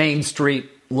Fed's Main Street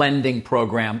lending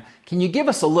program. Can you give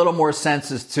us a little more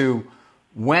sense as to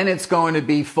when it's going to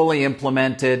be fully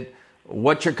implemented,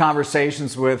 what your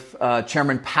conversations with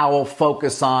Chairman Powell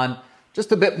focus on,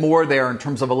 just a bit more there in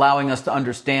terms of allowing us to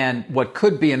understand what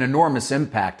could be an enormous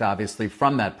impact, obviously,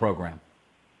 from that program?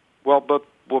 Well, both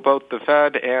the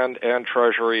Fed and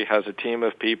Treasury has a team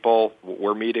of people.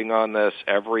 We're meeting on this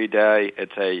every day.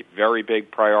 It's a very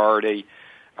big priority.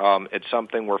 It's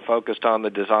something we're focused on the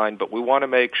design, but we want to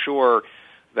make sure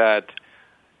that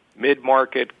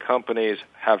mid-market companies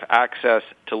have access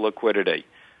to liquidity.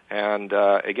 And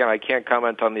again, I can't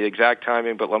comment on the exact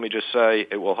timing, but let me just say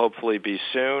it will hopefully be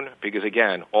soon because,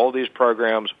 again, all these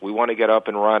programs we want to get up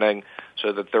and running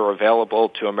so that they're available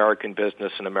to American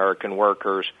business and American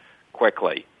workers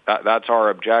quickly. That's our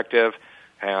objective,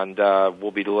 and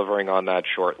we'll be delivering on that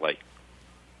shortly.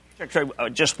 Secretary,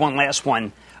 just one last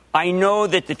one. I know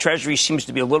that the Treasury seems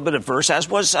to be a little bit averse, as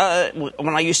was when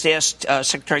I used to ask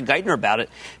Secretary Geithner about it,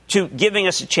 to giving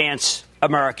us a chance,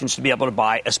 Americans, to be able to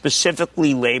buy a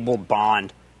specifically labeled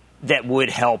bond that would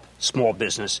help small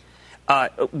business.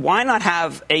 Why not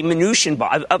have a Mnuchin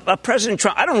bond, a President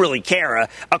Trump, I don't really care,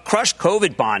 a crushed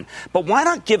COVID bond, but why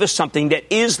not give us something that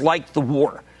is like the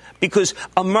war? Because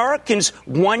Americans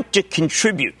want to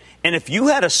contribute. And if you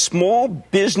had a small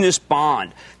business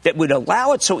bond that would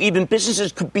allow it so even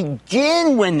businesses could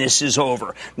begin when this is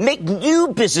over, make new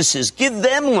businesses, give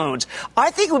them loans,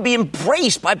 I think it would be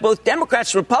embraced by both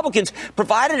Democrats and Republicans,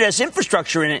 provided it has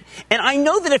infrastructure in it. And I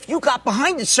know that if you got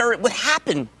behind it, sir, it would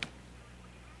happen.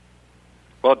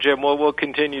 Well, Jim, we'll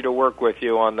continue to work with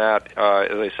you on that.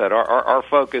 As I said, our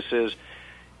focus is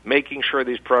making sure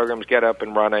these programs get up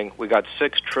and running. We got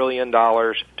 $6 trillion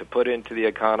to put into the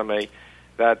economy.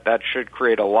 That should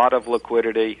create a lot of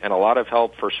liquidity and a lot of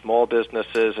help for small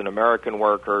businesses and American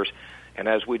workers. And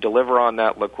as we deliver on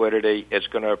that liquidity, it's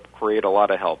going to create a lot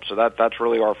of help. So that's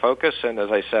really our focus. And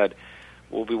as I said,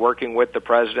 we'll be working with the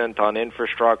president on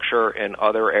infrastructure and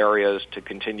other areas to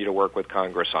continue to work with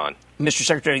Congress on. Mr.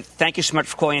 Secretary, thank you so much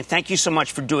for calling, and thank you so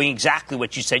much for doing exactly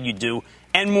what you said you'd do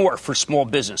and more for small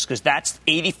business, because that's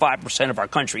 85% of our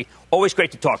country. Always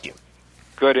great to talk to you.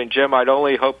 Good. And, Jim, I'd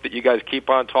only hope that you guys keep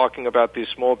on talking about these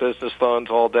small business loans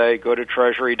all day. Go to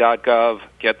Treasury.gov,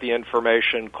 get the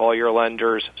information, call your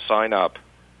lenders, sign up.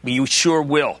 You sure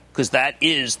will, because that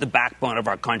is the backbone of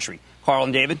our country. Carl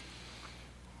and David?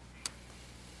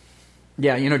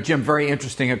 Yeah, Jim, very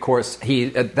interesting, of course.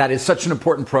 That is such an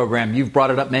important program. You've brought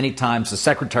it up many times. The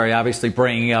secretary obviously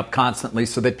bringing it up constantly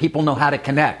so that people know how to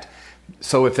connect.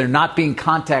 So if they're not being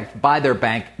contacted by their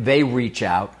bank, they reach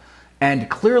out,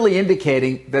 and clearly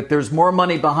indicating that there's more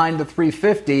money behind the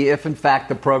 $350 if, in fact,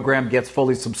 the program gets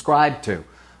fully subscribed to.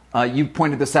 You've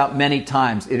pointed this out many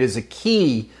times. It is a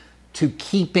key to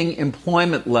keeping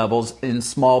employment levels in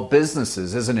small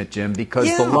businesses, isn't it, Jim?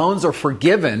 Because the loans are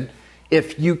forgiven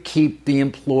if you keep the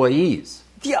employees.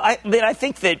 Yeah, I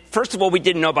think that, first of all, we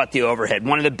didn't know about the overhead.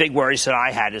 One of the big worries that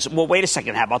I had is, well, wait a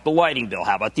second, how about the lighting bill?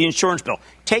 How about the insurance bill?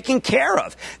 Taken care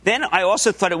of. Then I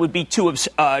also thought it would be too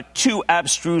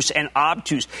abstruse and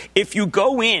obtuse. If you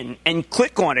go in and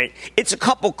click on it, it's a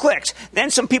couple clicks.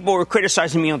 Then some people were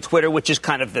criticizing me on Twitter, which is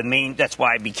kind of the main, that's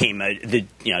why I became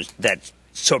that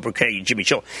sobriquet Jimmy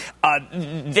Chill,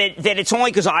 that it's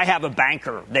only because I have a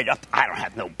banker that I don't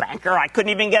have no banker. I couldn't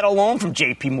even get a loan from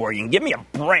J.P. Morgan. Give me a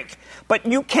break. But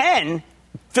you can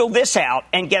fill this out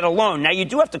and get a loan. Now, you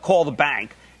do have to call the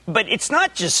bank, but it's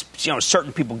not just,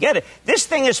 certain people get it. This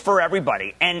thing is for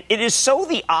everybody, and it is so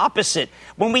the opposite.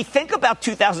 When we think about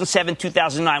 2007,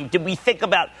 2009, did we think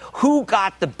about who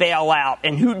got the bailout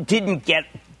and who didn't get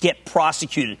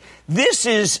prosecuted? This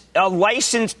is a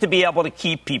license to be able to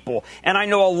keep people. And I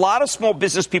know a lot of small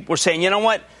business people are saying, you know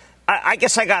what? I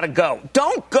guess I got to go.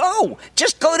 Don't go.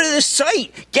 Just go to this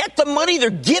site. Get the money. They're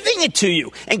giving it to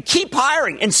you. And keep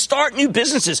hiring and start new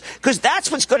businesses, because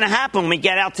that's what's going to happen when we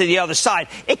get out to the other side.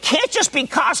 It can't just be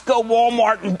Costco,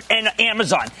 Walmart, and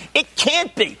Amazon. It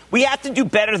can't be. We have to do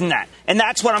better than that. And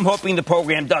that's what I'm hoping the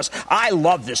program does. I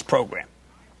love this program.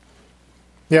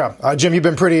 Yeah, Jim, you've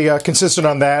been pretty consistent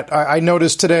on that. I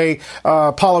noticed today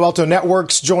Palo Alto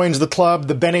Networks joins the club,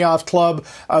 the Benioff Club,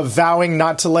 vowing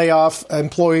not to lay off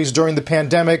employees during the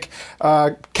pandemic.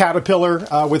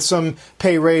 Caterpillar with some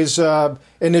pay raise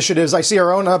initiatives. I see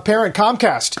our own parent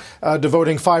Comcast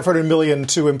devoting $500 million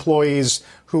to employees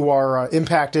who are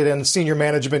impacted, and senior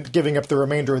management giving up the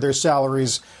remainder of their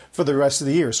salaries for the rest of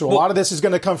the year. So a lot of this is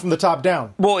going to come from the top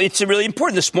down. Well, it's really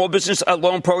important. The small business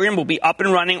loan program will be up and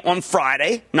running on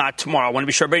Friday, not tomorrow. I want to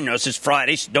be sure everybody knows it's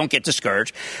Friday, so don't get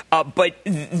discouraged. But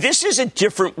this is a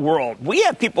different world. We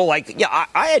have people like,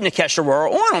 I had Nikesh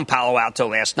Arora on Palo Alto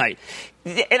last night.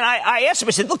 And I asked him,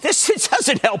 I said, look, this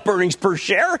doesn't help earnings per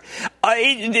share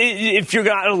if you're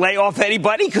going to lay off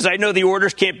anybody, because I know the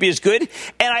orders can't be as good.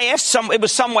 And I asked it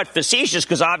was somewhat facetious,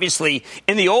 because obviously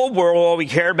in the old world, all we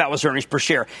cared about was earnings per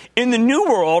share. In the new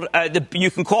world,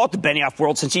 you can call it the Benioff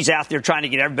world, since he's out there trying to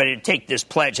get everybody to take this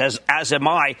pledge, as am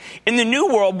I. In the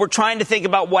new world, we're trying to think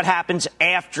about what happens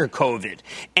after COVID.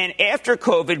 And after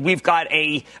COVID, we've got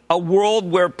a world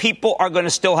where people are going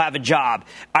to still have a job.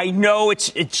 I know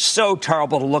it's so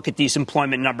terrible to look at these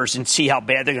employment numbers and see how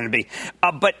bad they're going to be.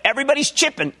 But everybody's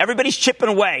chipping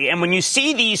away. And when you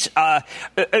see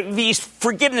these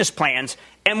forgiveness plans,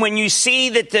 and when you see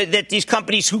that these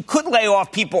companies who could lay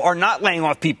off people are not laying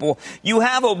off people, you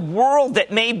have a world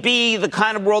that may be the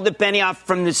kind of world that Benioff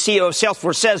from the CEO of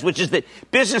Salesforce says, which is that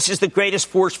business is the greatest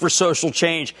force for social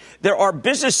change. There are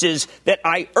businesses that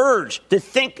I urge to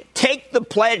take the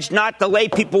pledge not to lay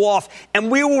people off,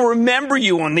 and we will remember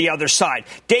you on the other side.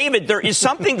 David, there is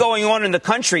something going on in the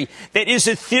country that is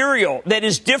ethereal, that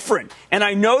is different. And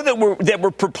I know that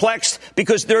we're perplexed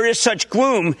because there is such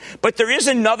gloom, but there is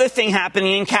another thing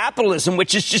happening in capitalism,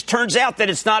 which just turns out that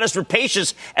it's not as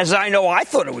rapacious as I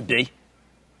thought it would be.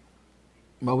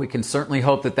 Well, we can certainly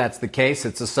hope that that's the case.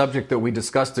 It's a subject that we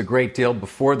discussed a great deal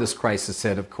before this crisis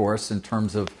hit, of course, in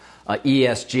terms of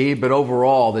ESG, but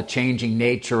overall the changing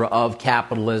nature of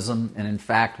capitalism and, in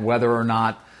fact, whether or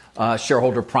not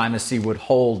shareholder primacy would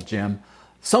hold, Jim.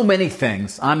 So many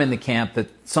things. I'm in the camp that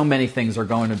so many things are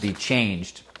going to be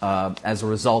changed as a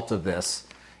result of this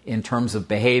in terms of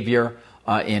behavior,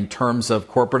 in terms of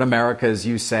corporate America, as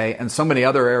you say, and so many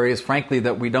other areas, frankly,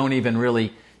 that we don't even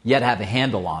really yet have a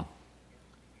handle on.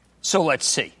 So let's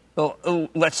see.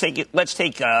 Let's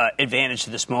take advantage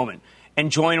of this moment.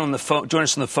 And join us on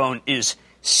the phone is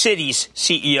Citi's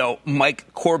CEO,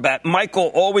 Mike Corbat.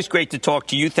 Michael, always great to talk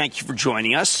to you. Thank you for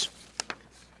joining us.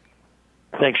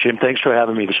 Thanks, Jim. Thanks for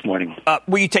having me this morning.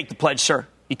 Will you take the pledge, sir?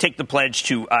 You take the pledge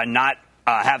to not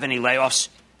have any layoffs?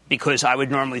 Because I would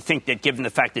normally think that, given the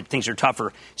fact that things are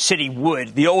tougher,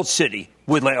 the old Citi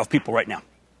would lay off people right now.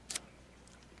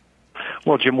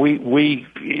 Well, Jim, we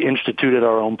instituted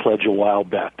our own pledge a while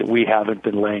back that we haven't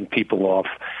been laying people off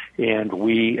And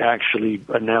we actually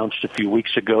announced a few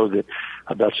weeks ago that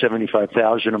about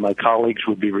 75,000 of my colleagues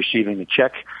would be receiving a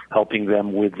check, helping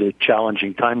them with the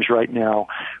challenging times right now.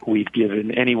 We've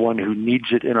given anyone who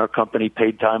needs it in our company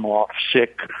paid time off,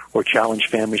 sick, or challenged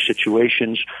family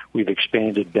situations. We've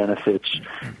expanded benefits,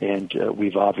 and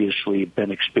we've obviously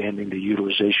been expanding the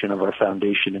utilization of our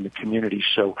foundation in the community.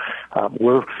 So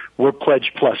we're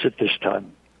Pledge Plus at this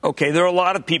time. Okay, there are a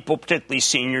lot of people, particularly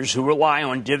seniors, who rely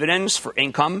on dividends for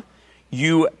income.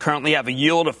 You currently have a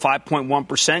yield of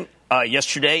 5.1%.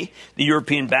 Yesterday, the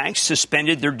European banks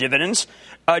suspended their dividends.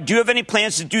 Do you have any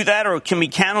plans to do that, or can we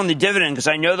count on the dividend? Because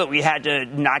I know that we had to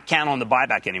not count on the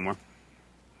buyback anymore.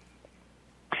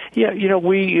 Yeah,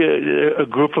 we, a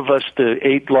group of us, the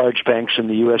 8 large banks in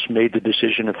the U.S., made the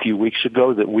decision a few weeks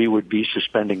ago that we would be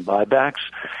suspending buybacks.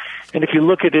 And if you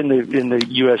look at in the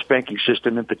U.S. banking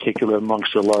system, in particular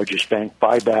amongst the largest bank,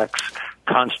 buybacks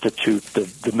constitute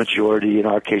the majority, in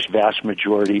our case, vast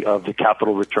majority of the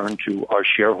capital return to our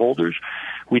shareholders.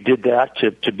 We did that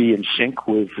to be in sync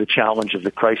with the challenge of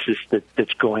the crisis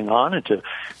that's going on, and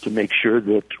to make sure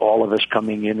that all of us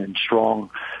coming in strong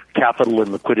capital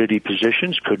and liquidity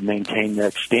positions could maintain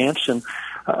that stance. And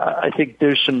I think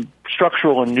there's some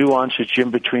structural and nuances, Jim,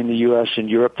 between the U.S. and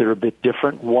Europe that are a bit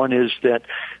different. One is that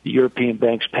the European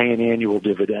banks pay an annual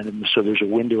dividend, and so there's a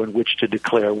window in which to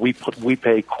declare. We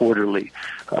pay quarterly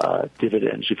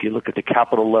dividends. If you look at the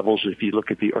capital levels, if you look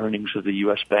at the earnings of the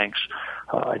U.S. banks,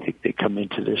 I think they come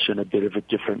into this in a bit of a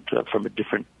different, from a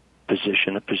different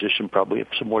position, a position probably of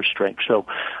some more strength. So,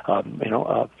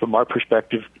 from our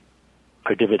perspective,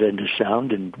 our dividend is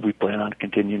sound, and we plan on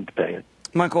continuing to pay it.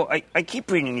 Michael, I keep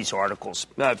reading these articles.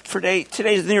 Today's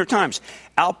the New York Times.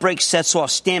 Outbreak sets off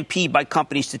stampede by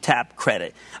companies to tap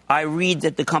credit. I read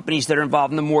that the companies that are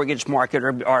involved in the mortgage market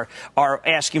are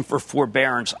asking for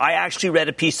forbearance. I actually read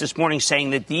a piece this morning saying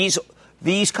that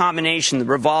these combinations, the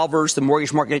revolvers, the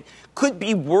mortgage market, could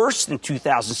be worse than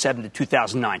 2007 to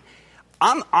 2009.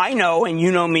 I know, and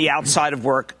you know me outside of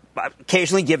work,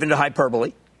 occasionally given to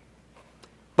hyperbole.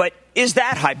 But is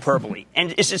that hyperbole?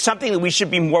 And is it something that we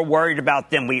should be more worried about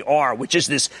than we are, which is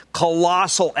this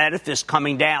colossal edifice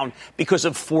coming down because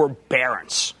of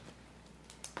forbearance?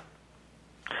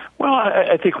 Well,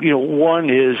 I think,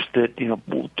 one is that,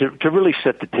 to really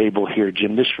set the table here,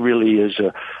 Jim, this really is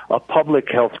a public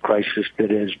health crisis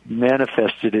that has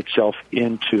manifested itself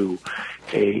into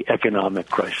a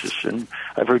economic crisis. And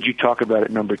I've heard you talk about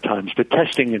it a number of times. The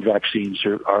testing and vaccines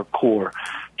are core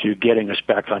to getting us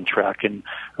back on track. And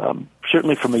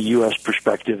certainly from a U.S.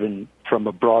 perspective and from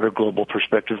a broader global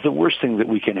perspective, the worst thing that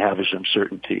we can have is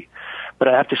uncertainty. But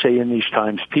I have to say, in these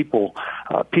times, people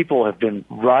have been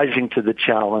rising to the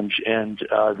challenge, and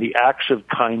the acts of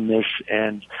kindness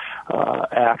and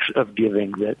acts of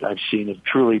giving that I've seen have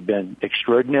truly been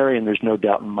extraordinary. And there's no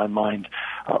doubt in my mind,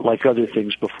 like other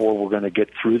things before, we're going to get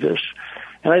through this.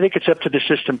 And I think it's up to the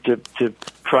system to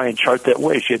try and chart that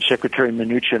way. She had Secretary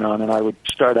Mnuchin on, and I would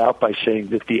start out by saying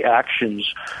that the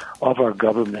actions of our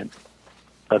government,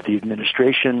 of the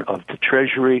administration, of the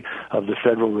Treasury, of the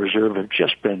Federal Reserve have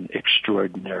just been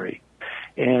extraordinary.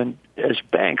 And as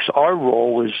banks, our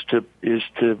roles are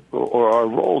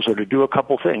to do a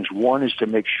couple things. One is to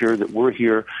make sure that we're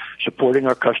here supporting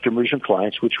our customers and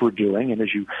clients, which we're doing. And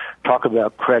as you talk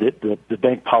about credit, the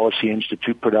Bank Policy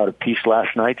Institute put out a piece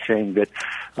last night saying that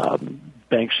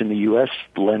banks in the U.S.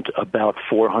 lent about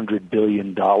 $400 billion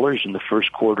in the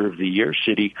first quarter of the year.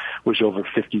 Citi was over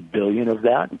 $50 billion of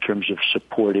that in terms of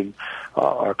supporting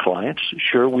our clients.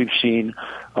 Sure, we've seen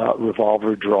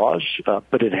revolver draws,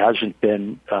 but it hasn't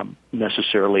been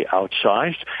necessarily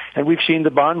outsized. And we've seen the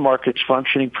bond markets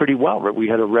functioning pretty well. Right? We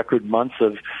had a record month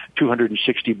of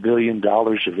 $260 billion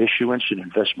of issuance in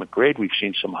investment grade. We've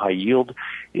seen some high yield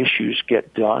issues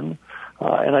get done.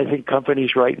 And I think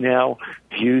companies right now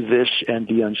view this and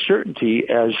the uncertainty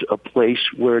as a place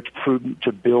where it's prudent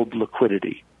to build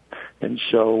liquidity. And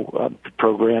so the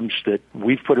programs that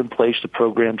we've put in place, the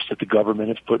programs that the government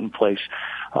has put in place,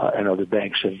 and other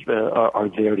banks are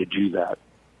there to do that.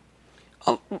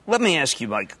 Let me ask you,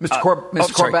 Mike. Mr. Corbett.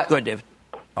 Sorry. Go ahead, David.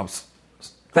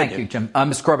 Thank you, Jim.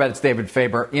 Mr. Corbett, it's David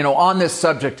Faber. On this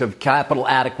subject of capital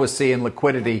adequacy and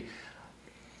liquidity,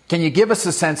 can you give us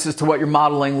a sense as to what your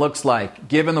modeling looks like,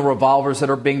 given the revolvers that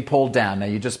are being pulled down? Now,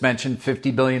 you just mentioned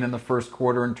 $50 billion in the first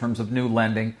quarter in terms of new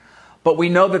lending, but we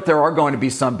know that there are going to be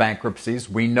some bankruptcies.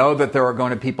 We know that there are going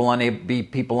to be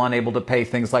people unable to pay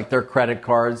things like their credit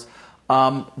cards.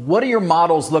 What do your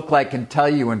models look like and tell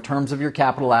you in terms of your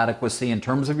capital adequacy, in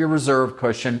terms of your reserve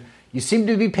cushion? You seem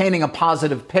to be painting a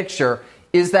positive picture.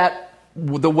 Is that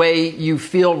the way you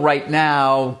feel right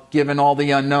now, given all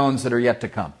the unknowns that are yet to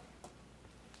come?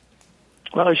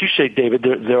 Well, as you say, David,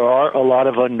 there are a lot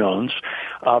of unknowns,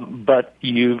 but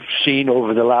you've seen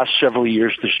over the last several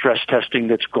years the stress testing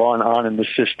that's gone on in the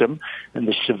system and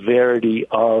the severity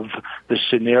of the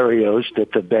scenarios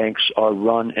that the banks are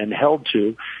run and held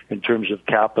to in terms of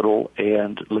capital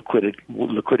and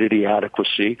liquidity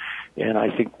adequacy. And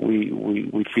I think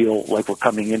we feel like we're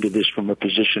coming into this from a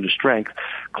position of strength.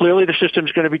 Clearly, the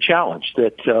system's going to be challenged.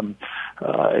 That,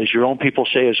 as your own people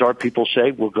say, as our people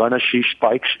say, we're going to see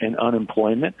spikes in unemployment.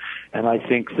 And I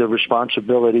think the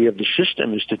responsibility of the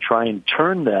system is to try and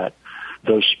turn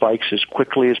those spikes as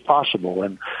quickly as possible.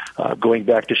 And going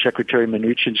back to Secretary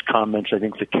Mnuchin's comments, I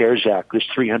think the CARES Act, this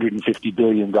 $350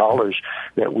 billion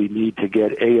that we need to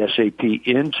get ASAP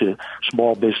into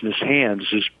small business hands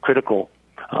is critical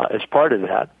as part of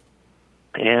that.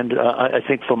 And I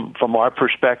think from our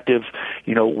perspective,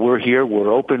 we're here,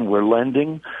 we're open, we're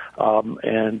lending,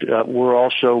 and we're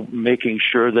also making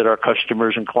sure that our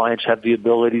customers and clients have the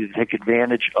ability to take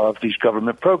advantage of these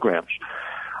government programs.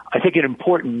 I think an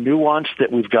important nuance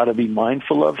that we've got to be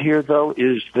mindful of here, though,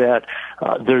 is that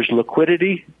there's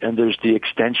liquidity and there's the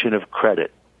extension of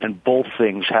credit, and both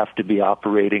things have to be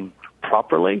operating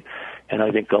properly. And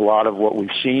I think a lot of what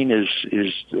we've seen is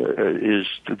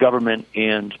the government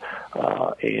and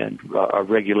our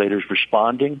regulators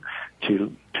responding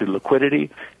to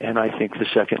liquidity. And I think the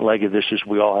second leg of this is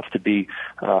we all have to be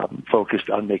focused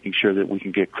on making sure that we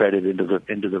can get credit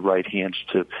into the right hands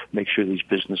to make sure these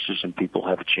businesses and people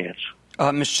have a chance.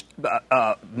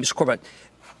 Mr. Corbett,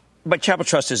 but Capital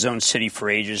Trust has owned Citi for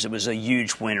ages. It was a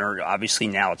huge winner. Obviously,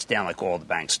 now it's down like all the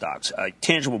bank stocks.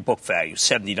 Tangible book value,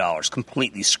 $70,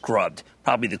 completely scrubbed,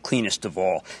 probably the cleanest of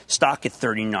all. Stock at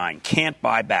 $39. Can't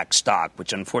buy back stock,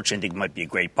 which unfortunately I think might be a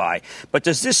great buy. But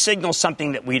does this signal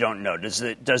something that we don't know? Does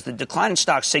the decline in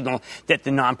stock signal that the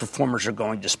non-performers are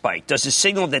going to spike? Does it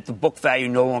signal that the book value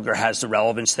no longer has the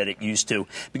relevance that it used to?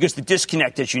 Because the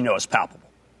disconnect, as you know, is palpable.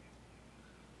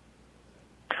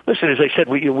 Listen, as I said,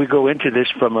 we go into this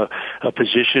from a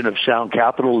position of sound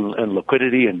capital and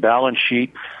liquidity and balance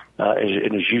sheet.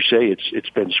 And as you say, it's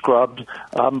been scrubbed.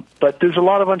 But there's a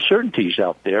lot of uncertainties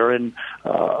out there and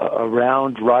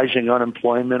around rising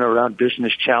unemployment, around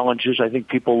business challenges. I think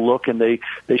people look and they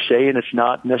say, and it's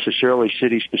not necessarily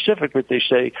Citi specific, but they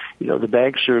say, the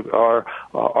banks are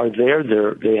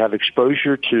there. They have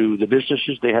exposure to the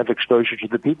businesses. They have exposure to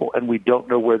the people. And we don't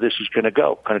know where this is going to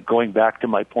go, kind of going back to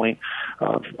my point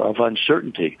of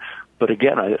uncertainty. But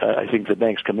again, I think the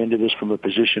banks come into this from a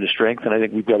position of strength, and I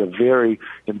think we've got a very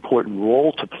important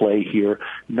role to play here,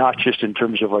 not just in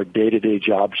terms of our day-to-day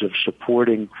jobs of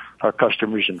supporting our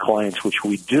customers and clients, which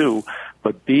we do,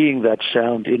 but being that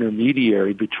sound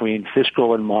intermediary between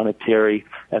fiscal and monetary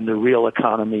and the real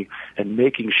economy, and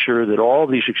making sure that all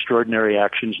these extraordinary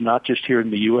actions, not just here in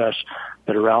the U.S.,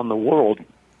 but around the world,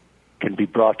 can be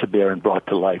brought to bear and brought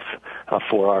to life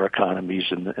for our economies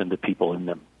and the people in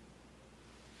them.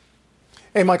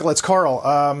 Hey, Michael, it's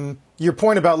Carl. Your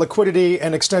point about liquidity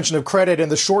and extension of credit in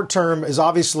the short term is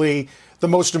obviously the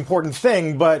most important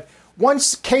thing. But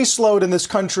once caseload in this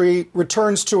country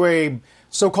returns to a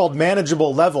so-called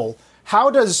manageable level, how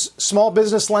does small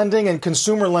business lending and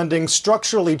consumer lending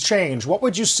structurally change? What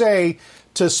would you say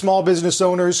to small business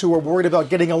owners who are worried about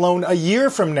getting a loan a year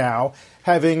from now,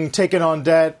 having taken on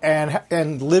debt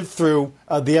and lived through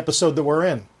the episode that we're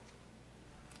in?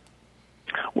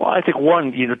 Well, I think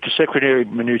one, to Secretary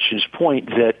Mnuchin's point,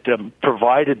 that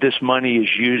provided this money is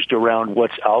used around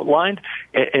what's outlined,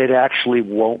 it actually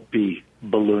won't be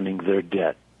ballooning their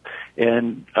debt.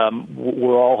 And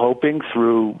we're all hoping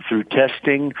through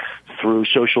testing, through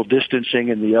social distancing,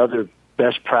 and the other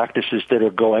best practices that are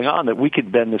going on that we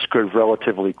could bend this curve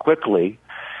relatively quickly.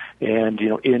 And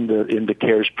in the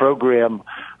CARES program,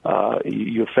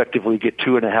 you effectively get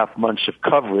 2.5 months of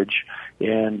coverage.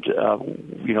 And,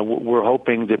 we're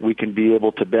hoping that we can be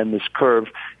able to bend this curve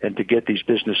and to get these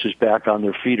businesses back on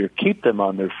their feet or keep them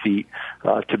on their feet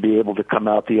to be able to come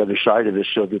out the other side of this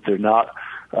so that they're not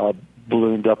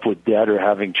ballooned up with debt or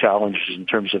having challenges in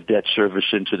terms of debt service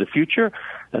into the future.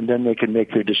 And then they can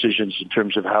make their decisions in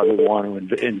terms of how they want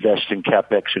to invest in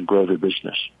CapEx and grow their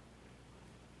business.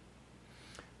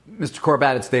 Mr.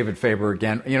 Corbett, it's David Faber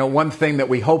again. One thing that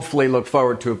we hopefully look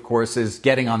forward to, of course, is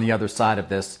getting on the other side of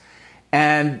this.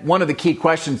 And one of the key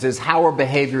questions is how are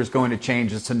behaviors going to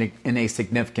change in a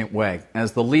significant way?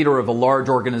 As the leader of a large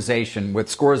organization with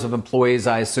scores of employees,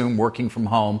 I assume, working from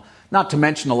home, not to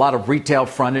mention a lot of retail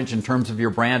frontage in terms of your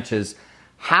branches,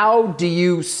 how do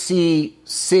you see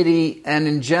Citi and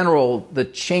in general the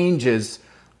changes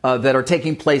that are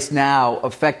taking place now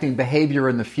affecting behavior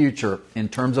in the future in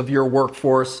terms of your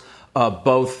workforce,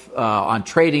 both on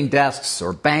trading desks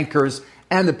or bankers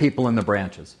and the people in the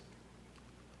branches?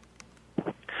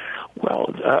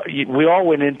 Well, we all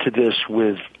went into this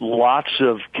with lots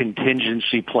of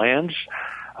contingency plans.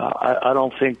 I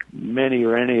don't think many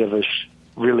or any of us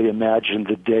really imagined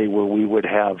the day where we would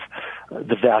have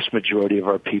the vast majority of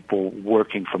our people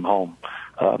working from home.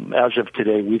 As of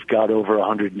today, we've got over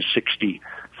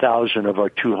 160,000 of our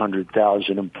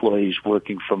 200,000 employees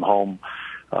working from home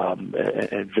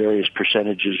at various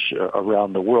percentages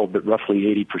around the world, but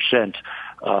roughly 80%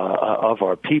 of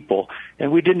our people.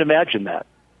 And we didn't imagine that.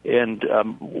 And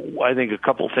I think a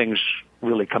couple things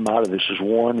really come out of this.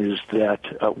 One is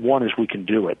we can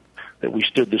do it, that we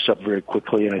stood this up very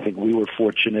quickly, and I think we were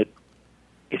fortunate,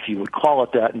 if you would call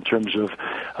it that, in terms of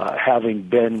having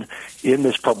been in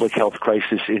this public health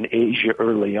crisis in Asia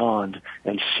early on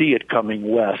and see it coming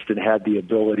west and had the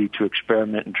ability to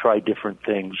experiment and try different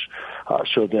things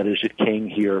so that as it came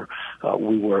here,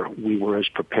 we were as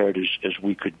prepared as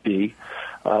we could be.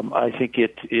 I think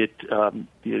it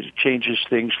changes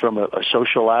things from a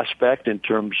social aspect in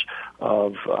terms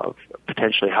of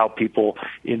potentially how people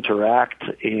interact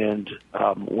and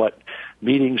what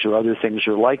meetings or other things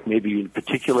are like, maybe in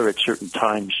particular at certain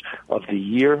times of the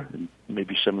year,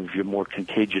 maybe some of your more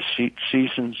contagious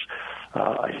seasons.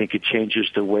 I think it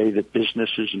changes the way that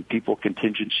businesses and people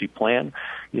contingency plan.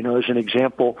 You know, as an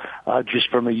example, just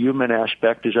from a human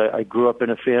aspect, as I grew up in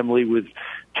a family with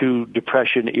two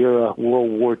Depression-era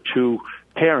World War II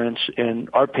parents, and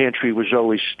our pantry was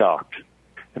always stocked.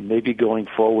 And maybe going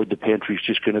forward, the pantry is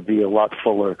just going to be a lot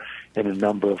fuller in a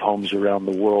number of homes around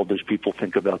the world as people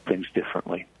think about things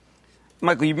differently.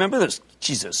 Michael, you remember those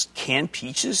canned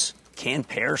peaches, canned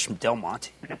pears from Del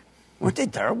Monte? Weren't they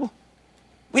terrible?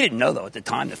 We didn't know, though, at the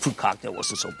time that fruit cocktail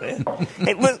wasn't so bad.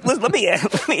 Hey, let me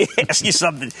ask you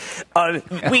something.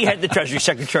 We had the Treasury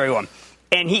Secretary on,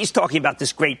 and he's talking about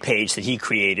this great page that he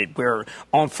created where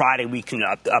on Friday we can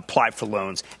apply for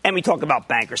loans, and we talk about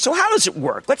bankers. So how does it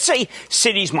work? Let's say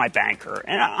Citi's my banker,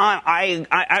 and I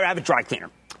have a dry cleaner.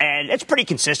 And it's pretty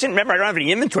consistent. Remember, I don't have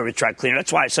any inventory with dry cleaner.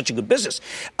 That's why it's such a good business.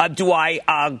 Do I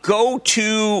go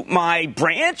to my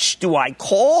branch? Do I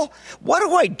call? What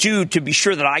do I do to be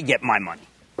sure that I get my money?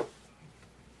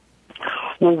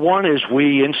 Well, one is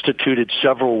we instituted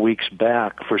several weeks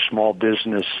back for small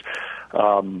business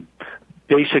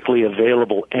basically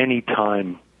available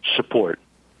anytime support,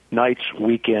 nights,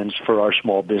 weekends for our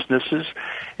small businesses.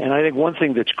 And I think one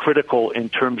thing that's critical in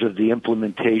terms of the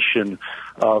implementation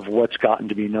of what's gotten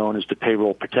to be known as the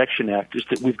Payroll Protection Act is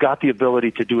that we've got the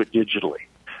ability to do it digitally,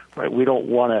 right? We don't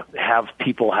want to have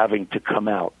people having to come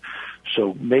out.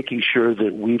 So making sure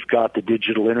that we've got the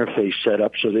digital interface set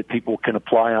up so that people can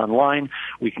apply online,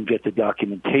 we can get the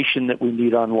documentation that we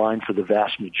need online for the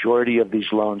vast majority of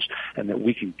these loans, and that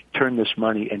we can turn this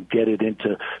money and get it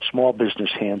into small business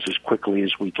hands as quickly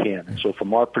as we can. And so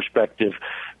from our perspective,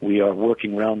 we are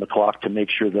working around the clock to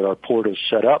make sure that our portal's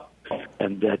set up,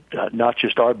 and that not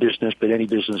just our business, but any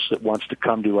business that wants to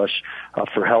come to us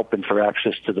for help and for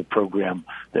access to the program,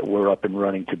 that we're up and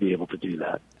running to be able to do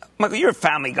that. Michael, you're a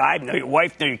family guy. I know your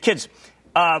wife, know your kids.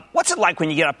 What's it like when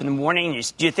you get up in the morning?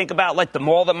 Do you think about like the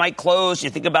mall that might close? Do you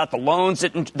think about the loans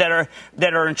that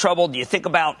are in trouble? Do you think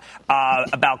about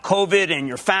COVID and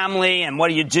your family and what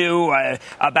do you do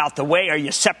about the way? Are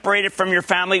you separated from your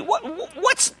family?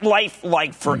 What's life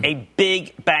like for a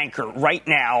big banker right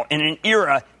now in an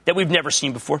era that we've never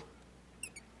seen before?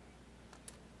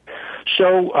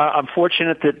 So I'm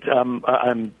fortunate that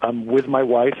I'm with my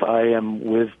wife. I am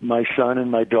with my son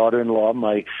and my daughter-in-law.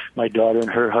 My daughter and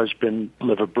her husband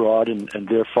live abroad, and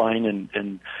they're fine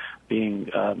and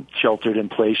being sheltered in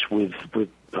place with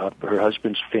her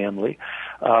husband's family.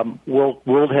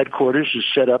 World headquarters is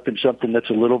set up in something that's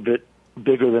a little bit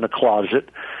bigger than a closet.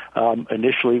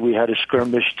 Initially, we had a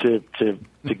skirmish to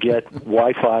get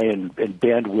Wi-Fi and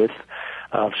bandwidth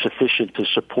sufficient to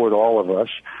support all of us.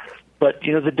 But,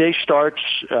 you know, the day starts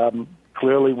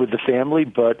clearly with the family,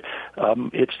 but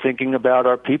it's thinking about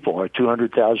our people, our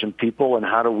 200,000 people, and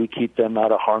how do we keep them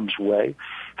out of harm's way?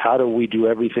 How do we do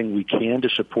everything we can to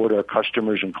support our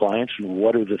customers and clients, and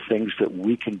what are the things that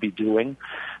we can be doing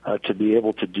to be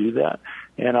able to do that?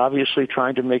 And obviously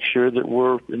trying to make sure that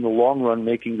we're, in the long run,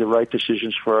 making the right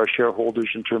decisions for our shareholders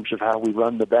in terms of how we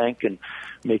run the bank, and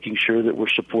making sure that we're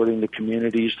supporting the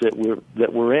communities that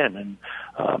we're in, and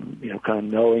kind of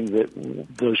knowing that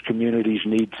those communities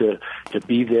need to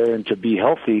be there and to be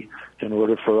healthy in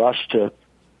order for us to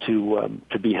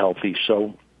be healthy.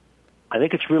 So I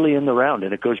think it's really in the round,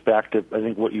 and it goes back to, I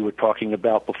think, what you were talking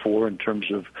about before in terms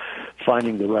of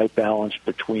finding the right balance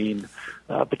between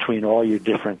all your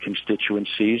different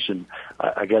constituencies. And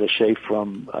I got to say,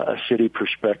 from a Citi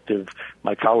perspective,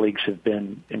 my colleagues have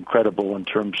been incredible in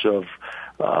terms of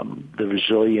the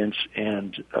resilience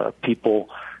and people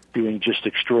doing just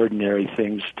extraordinary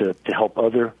things to help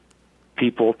other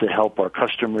people, to help our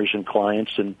customers and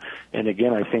clients. And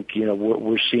again, I think,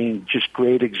 we're seeing just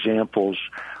great examples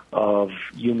of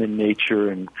human nature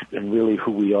and really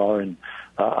who we are, and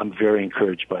I'm very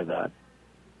encouraged by that.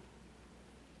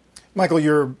 Michael,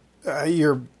 your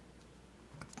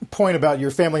point about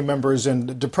your family members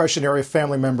and depression-era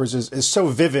family members is so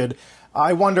vivid.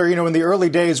 I wonder, in the early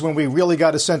days when we really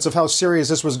got a sense of how serious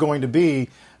this was going to be,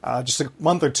 just a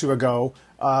month or two ago,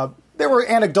 there were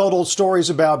anecdotal stories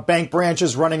about bank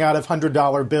branches running out of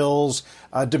 $100 bills,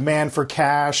 demand for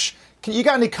cash. You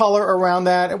got any color around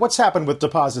that? And what's happened with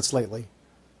deposits lately?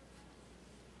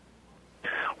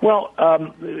 Well,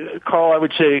 Carl, I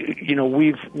would say,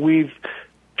 we've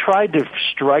tried to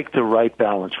strike the right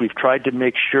balance. We've tried to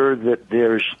make sure that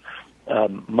there's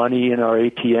money in our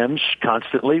ATMs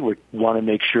constantly. We want to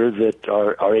make sure that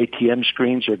our ATM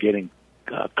screens are getting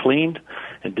cleaned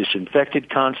and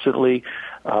disinfected constantly.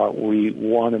 We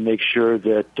want to make sure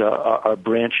that our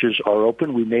branches are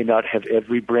open. We may not have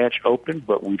every branch open,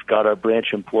 but we've got our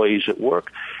branch employees at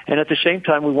work. And at the same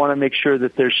time, we want to make sure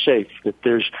that they're safe, that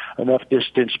there's enough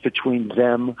distance between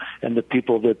them and the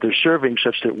people that they're serving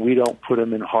such that we don't put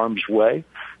them in harm's way.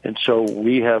 And so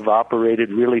we have operated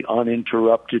really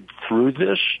uninterrupted through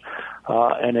this.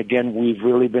 And again, we've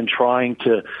really been trying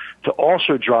to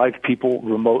also drive people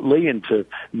remotely and to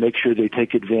make sure they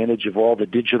take advantage of all the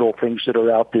digital things that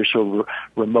are out there. So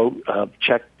remote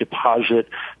check deposit,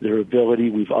 their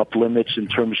ability, we've upped limits in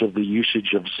terms of the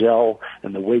usage of Zelle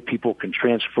and the way people can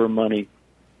transfer money.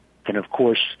 And of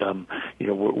course,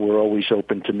 we're always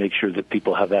open to make sure that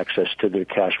people have access to their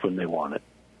cash when they want it.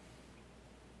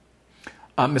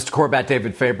 Mr. Corbat,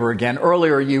 David Faber again.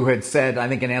 Earlier you had said, I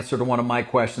think in answer to one of my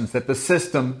questions, that the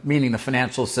system, meaning the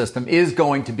financial system, is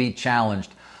going to be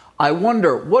challenged. I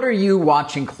wonder, what are you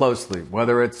watching closely,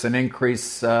 whether it's an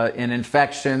increase in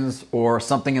infections or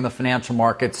something in the financial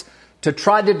markets, to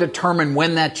try to determine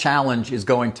when that challenge is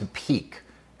going to peak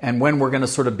and when we're going to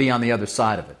sort of be on the other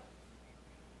side of it?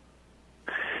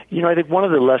 I think one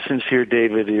of the lessons here,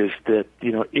 David, is that,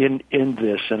 in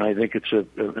this, and I think it's an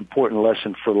important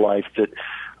lesson for life, that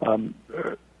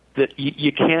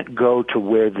you can't go to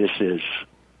where this is.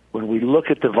 When we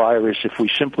look at the virus, if we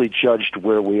simply judged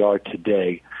where we are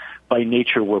today, by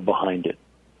nature we're behind it.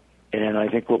 And I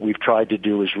think what we've tried to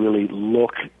do is really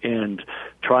look and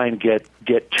try and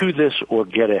get to this or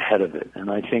get ahead of it.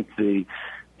 And I think the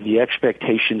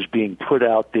expectations being put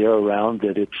out there around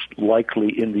that it's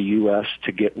likely in the U.S.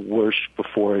 to get worse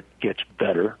before it gets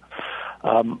better.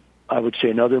 I would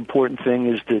say another important thing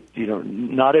is that,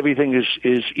 not everything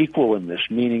is equal in this,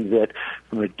 meaning that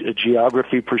from a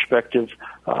geography perspective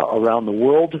around the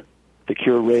world, the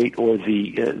cure rate or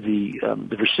the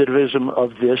recidivism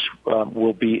of this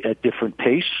will be at different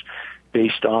pace,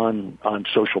 based on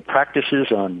social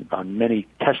practices, on many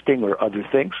testing or other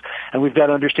things. And we've got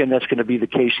to understand that's going to be the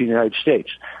case in the United States,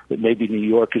 that maybe New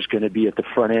York is going to be at the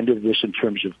front end of this in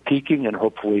terms of peaking and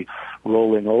hopefully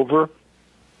rolling over.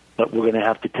 But we're going to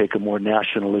have to take a more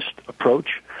nationalist approach.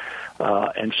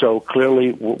 And so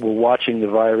clearly we're watching the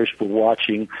virus, we're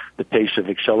watching the pace of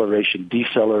acceleration,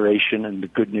 deceleration, and the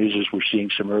good news is we're seeing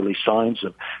some early signs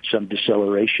of some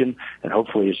deceleration, and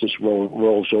hopefully as this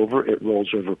rolls over, it rolls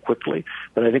over quickly.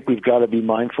 But I think we've got to be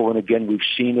mindful, and again, we've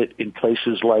seen it in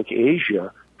places like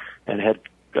Asia, and had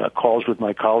calls with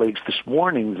my colleagues this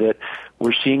morning that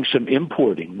we're seeing some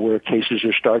importing where cases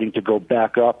are starting to go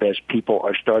back up as people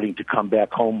are starting to come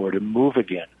back home or to move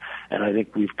again. And I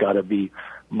think we've got to be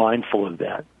mindful of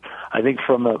that. I think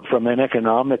from an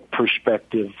economic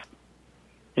perspective,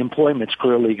 employment's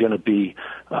clearly going to be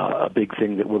a big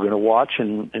thing that we're going to watch.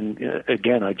 And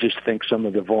again, I just think some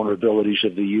of the vulnerabilities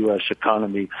of the U.S.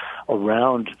 economy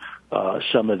around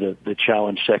some of the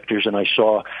challenge sectors. And I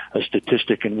saw a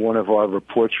statistic in one of our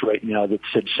reports right now that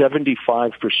said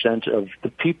 75% of the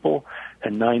people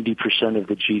and 90% of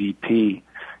the GDP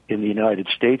in the United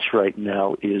States right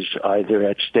now is either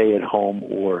at stay-at-home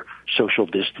or social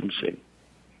distancing.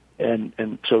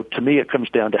 And so to me it comes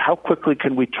down to how quickly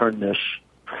can we turn this,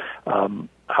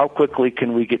 how quickly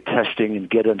can we get testing and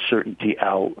get uncertainty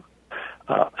out,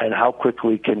 and how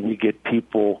quickly can we get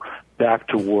people back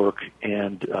to work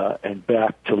and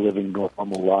back to living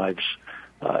normal lives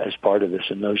as part of this.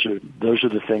 And those are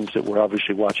the things that we're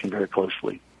obviously watching very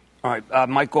closely. All right,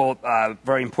 Michael,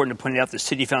 very important to point out the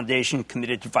Citi Foundation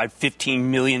committed to provide $15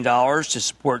 million to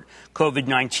support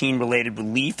COVID-19 related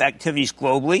relief activities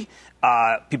globally.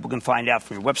 People can find out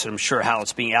from your website, I'm sure, how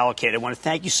it's being allocated. I want to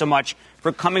thank you so much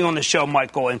for coming on the show,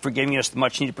 Michael, and for giving us the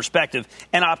much-needed perspective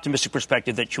and optimistic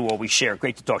perspective that you always share.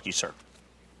 Great to talk to you, sir.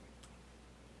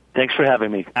 Thanks for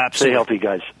having me. Absolutely. Stay healthy,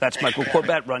 guys. That's Michael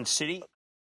Corbett, runs Citi.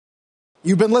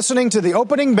 You've been listening to The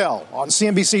Opening Bell on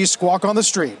CNBC's Squawk on the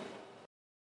Street.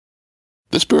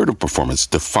 The spirit of performance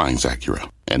defines Acura,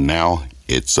 and now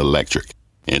it's electric.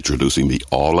 Introducing the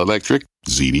all-electric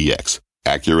ZDX,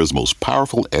 Acura's most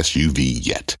powerful SUV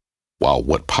yet. While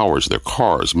what powers their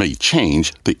cars may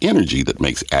change, the energy that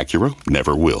makes Acura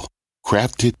never will.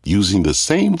 Crafted using the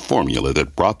same formula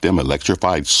that brought them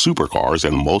electrified supercars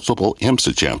and multiple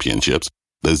IMSA championships,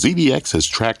 the ZDX has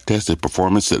track-tested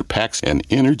performance that packs an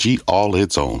energy all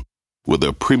its own. With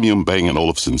a premium Bang &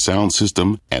 Olufsen sound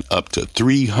system and up to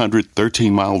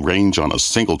 313-mile range on a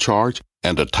single charge,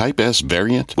 and a Type S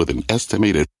variant with an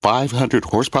estimated 500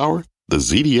 horsepower, the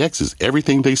ZDX is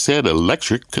everything they said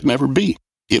electric could never be.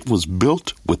 It was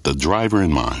built with the driver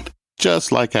in mind,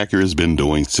 just like Acura's been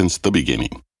doing since the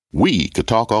beginning. We could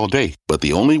talk all day, but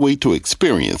the only way to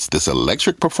experience this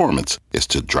electric performance is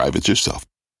to drive it yourself.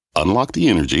 Unlock the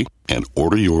energy and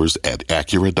order yours at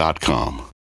Acura.com.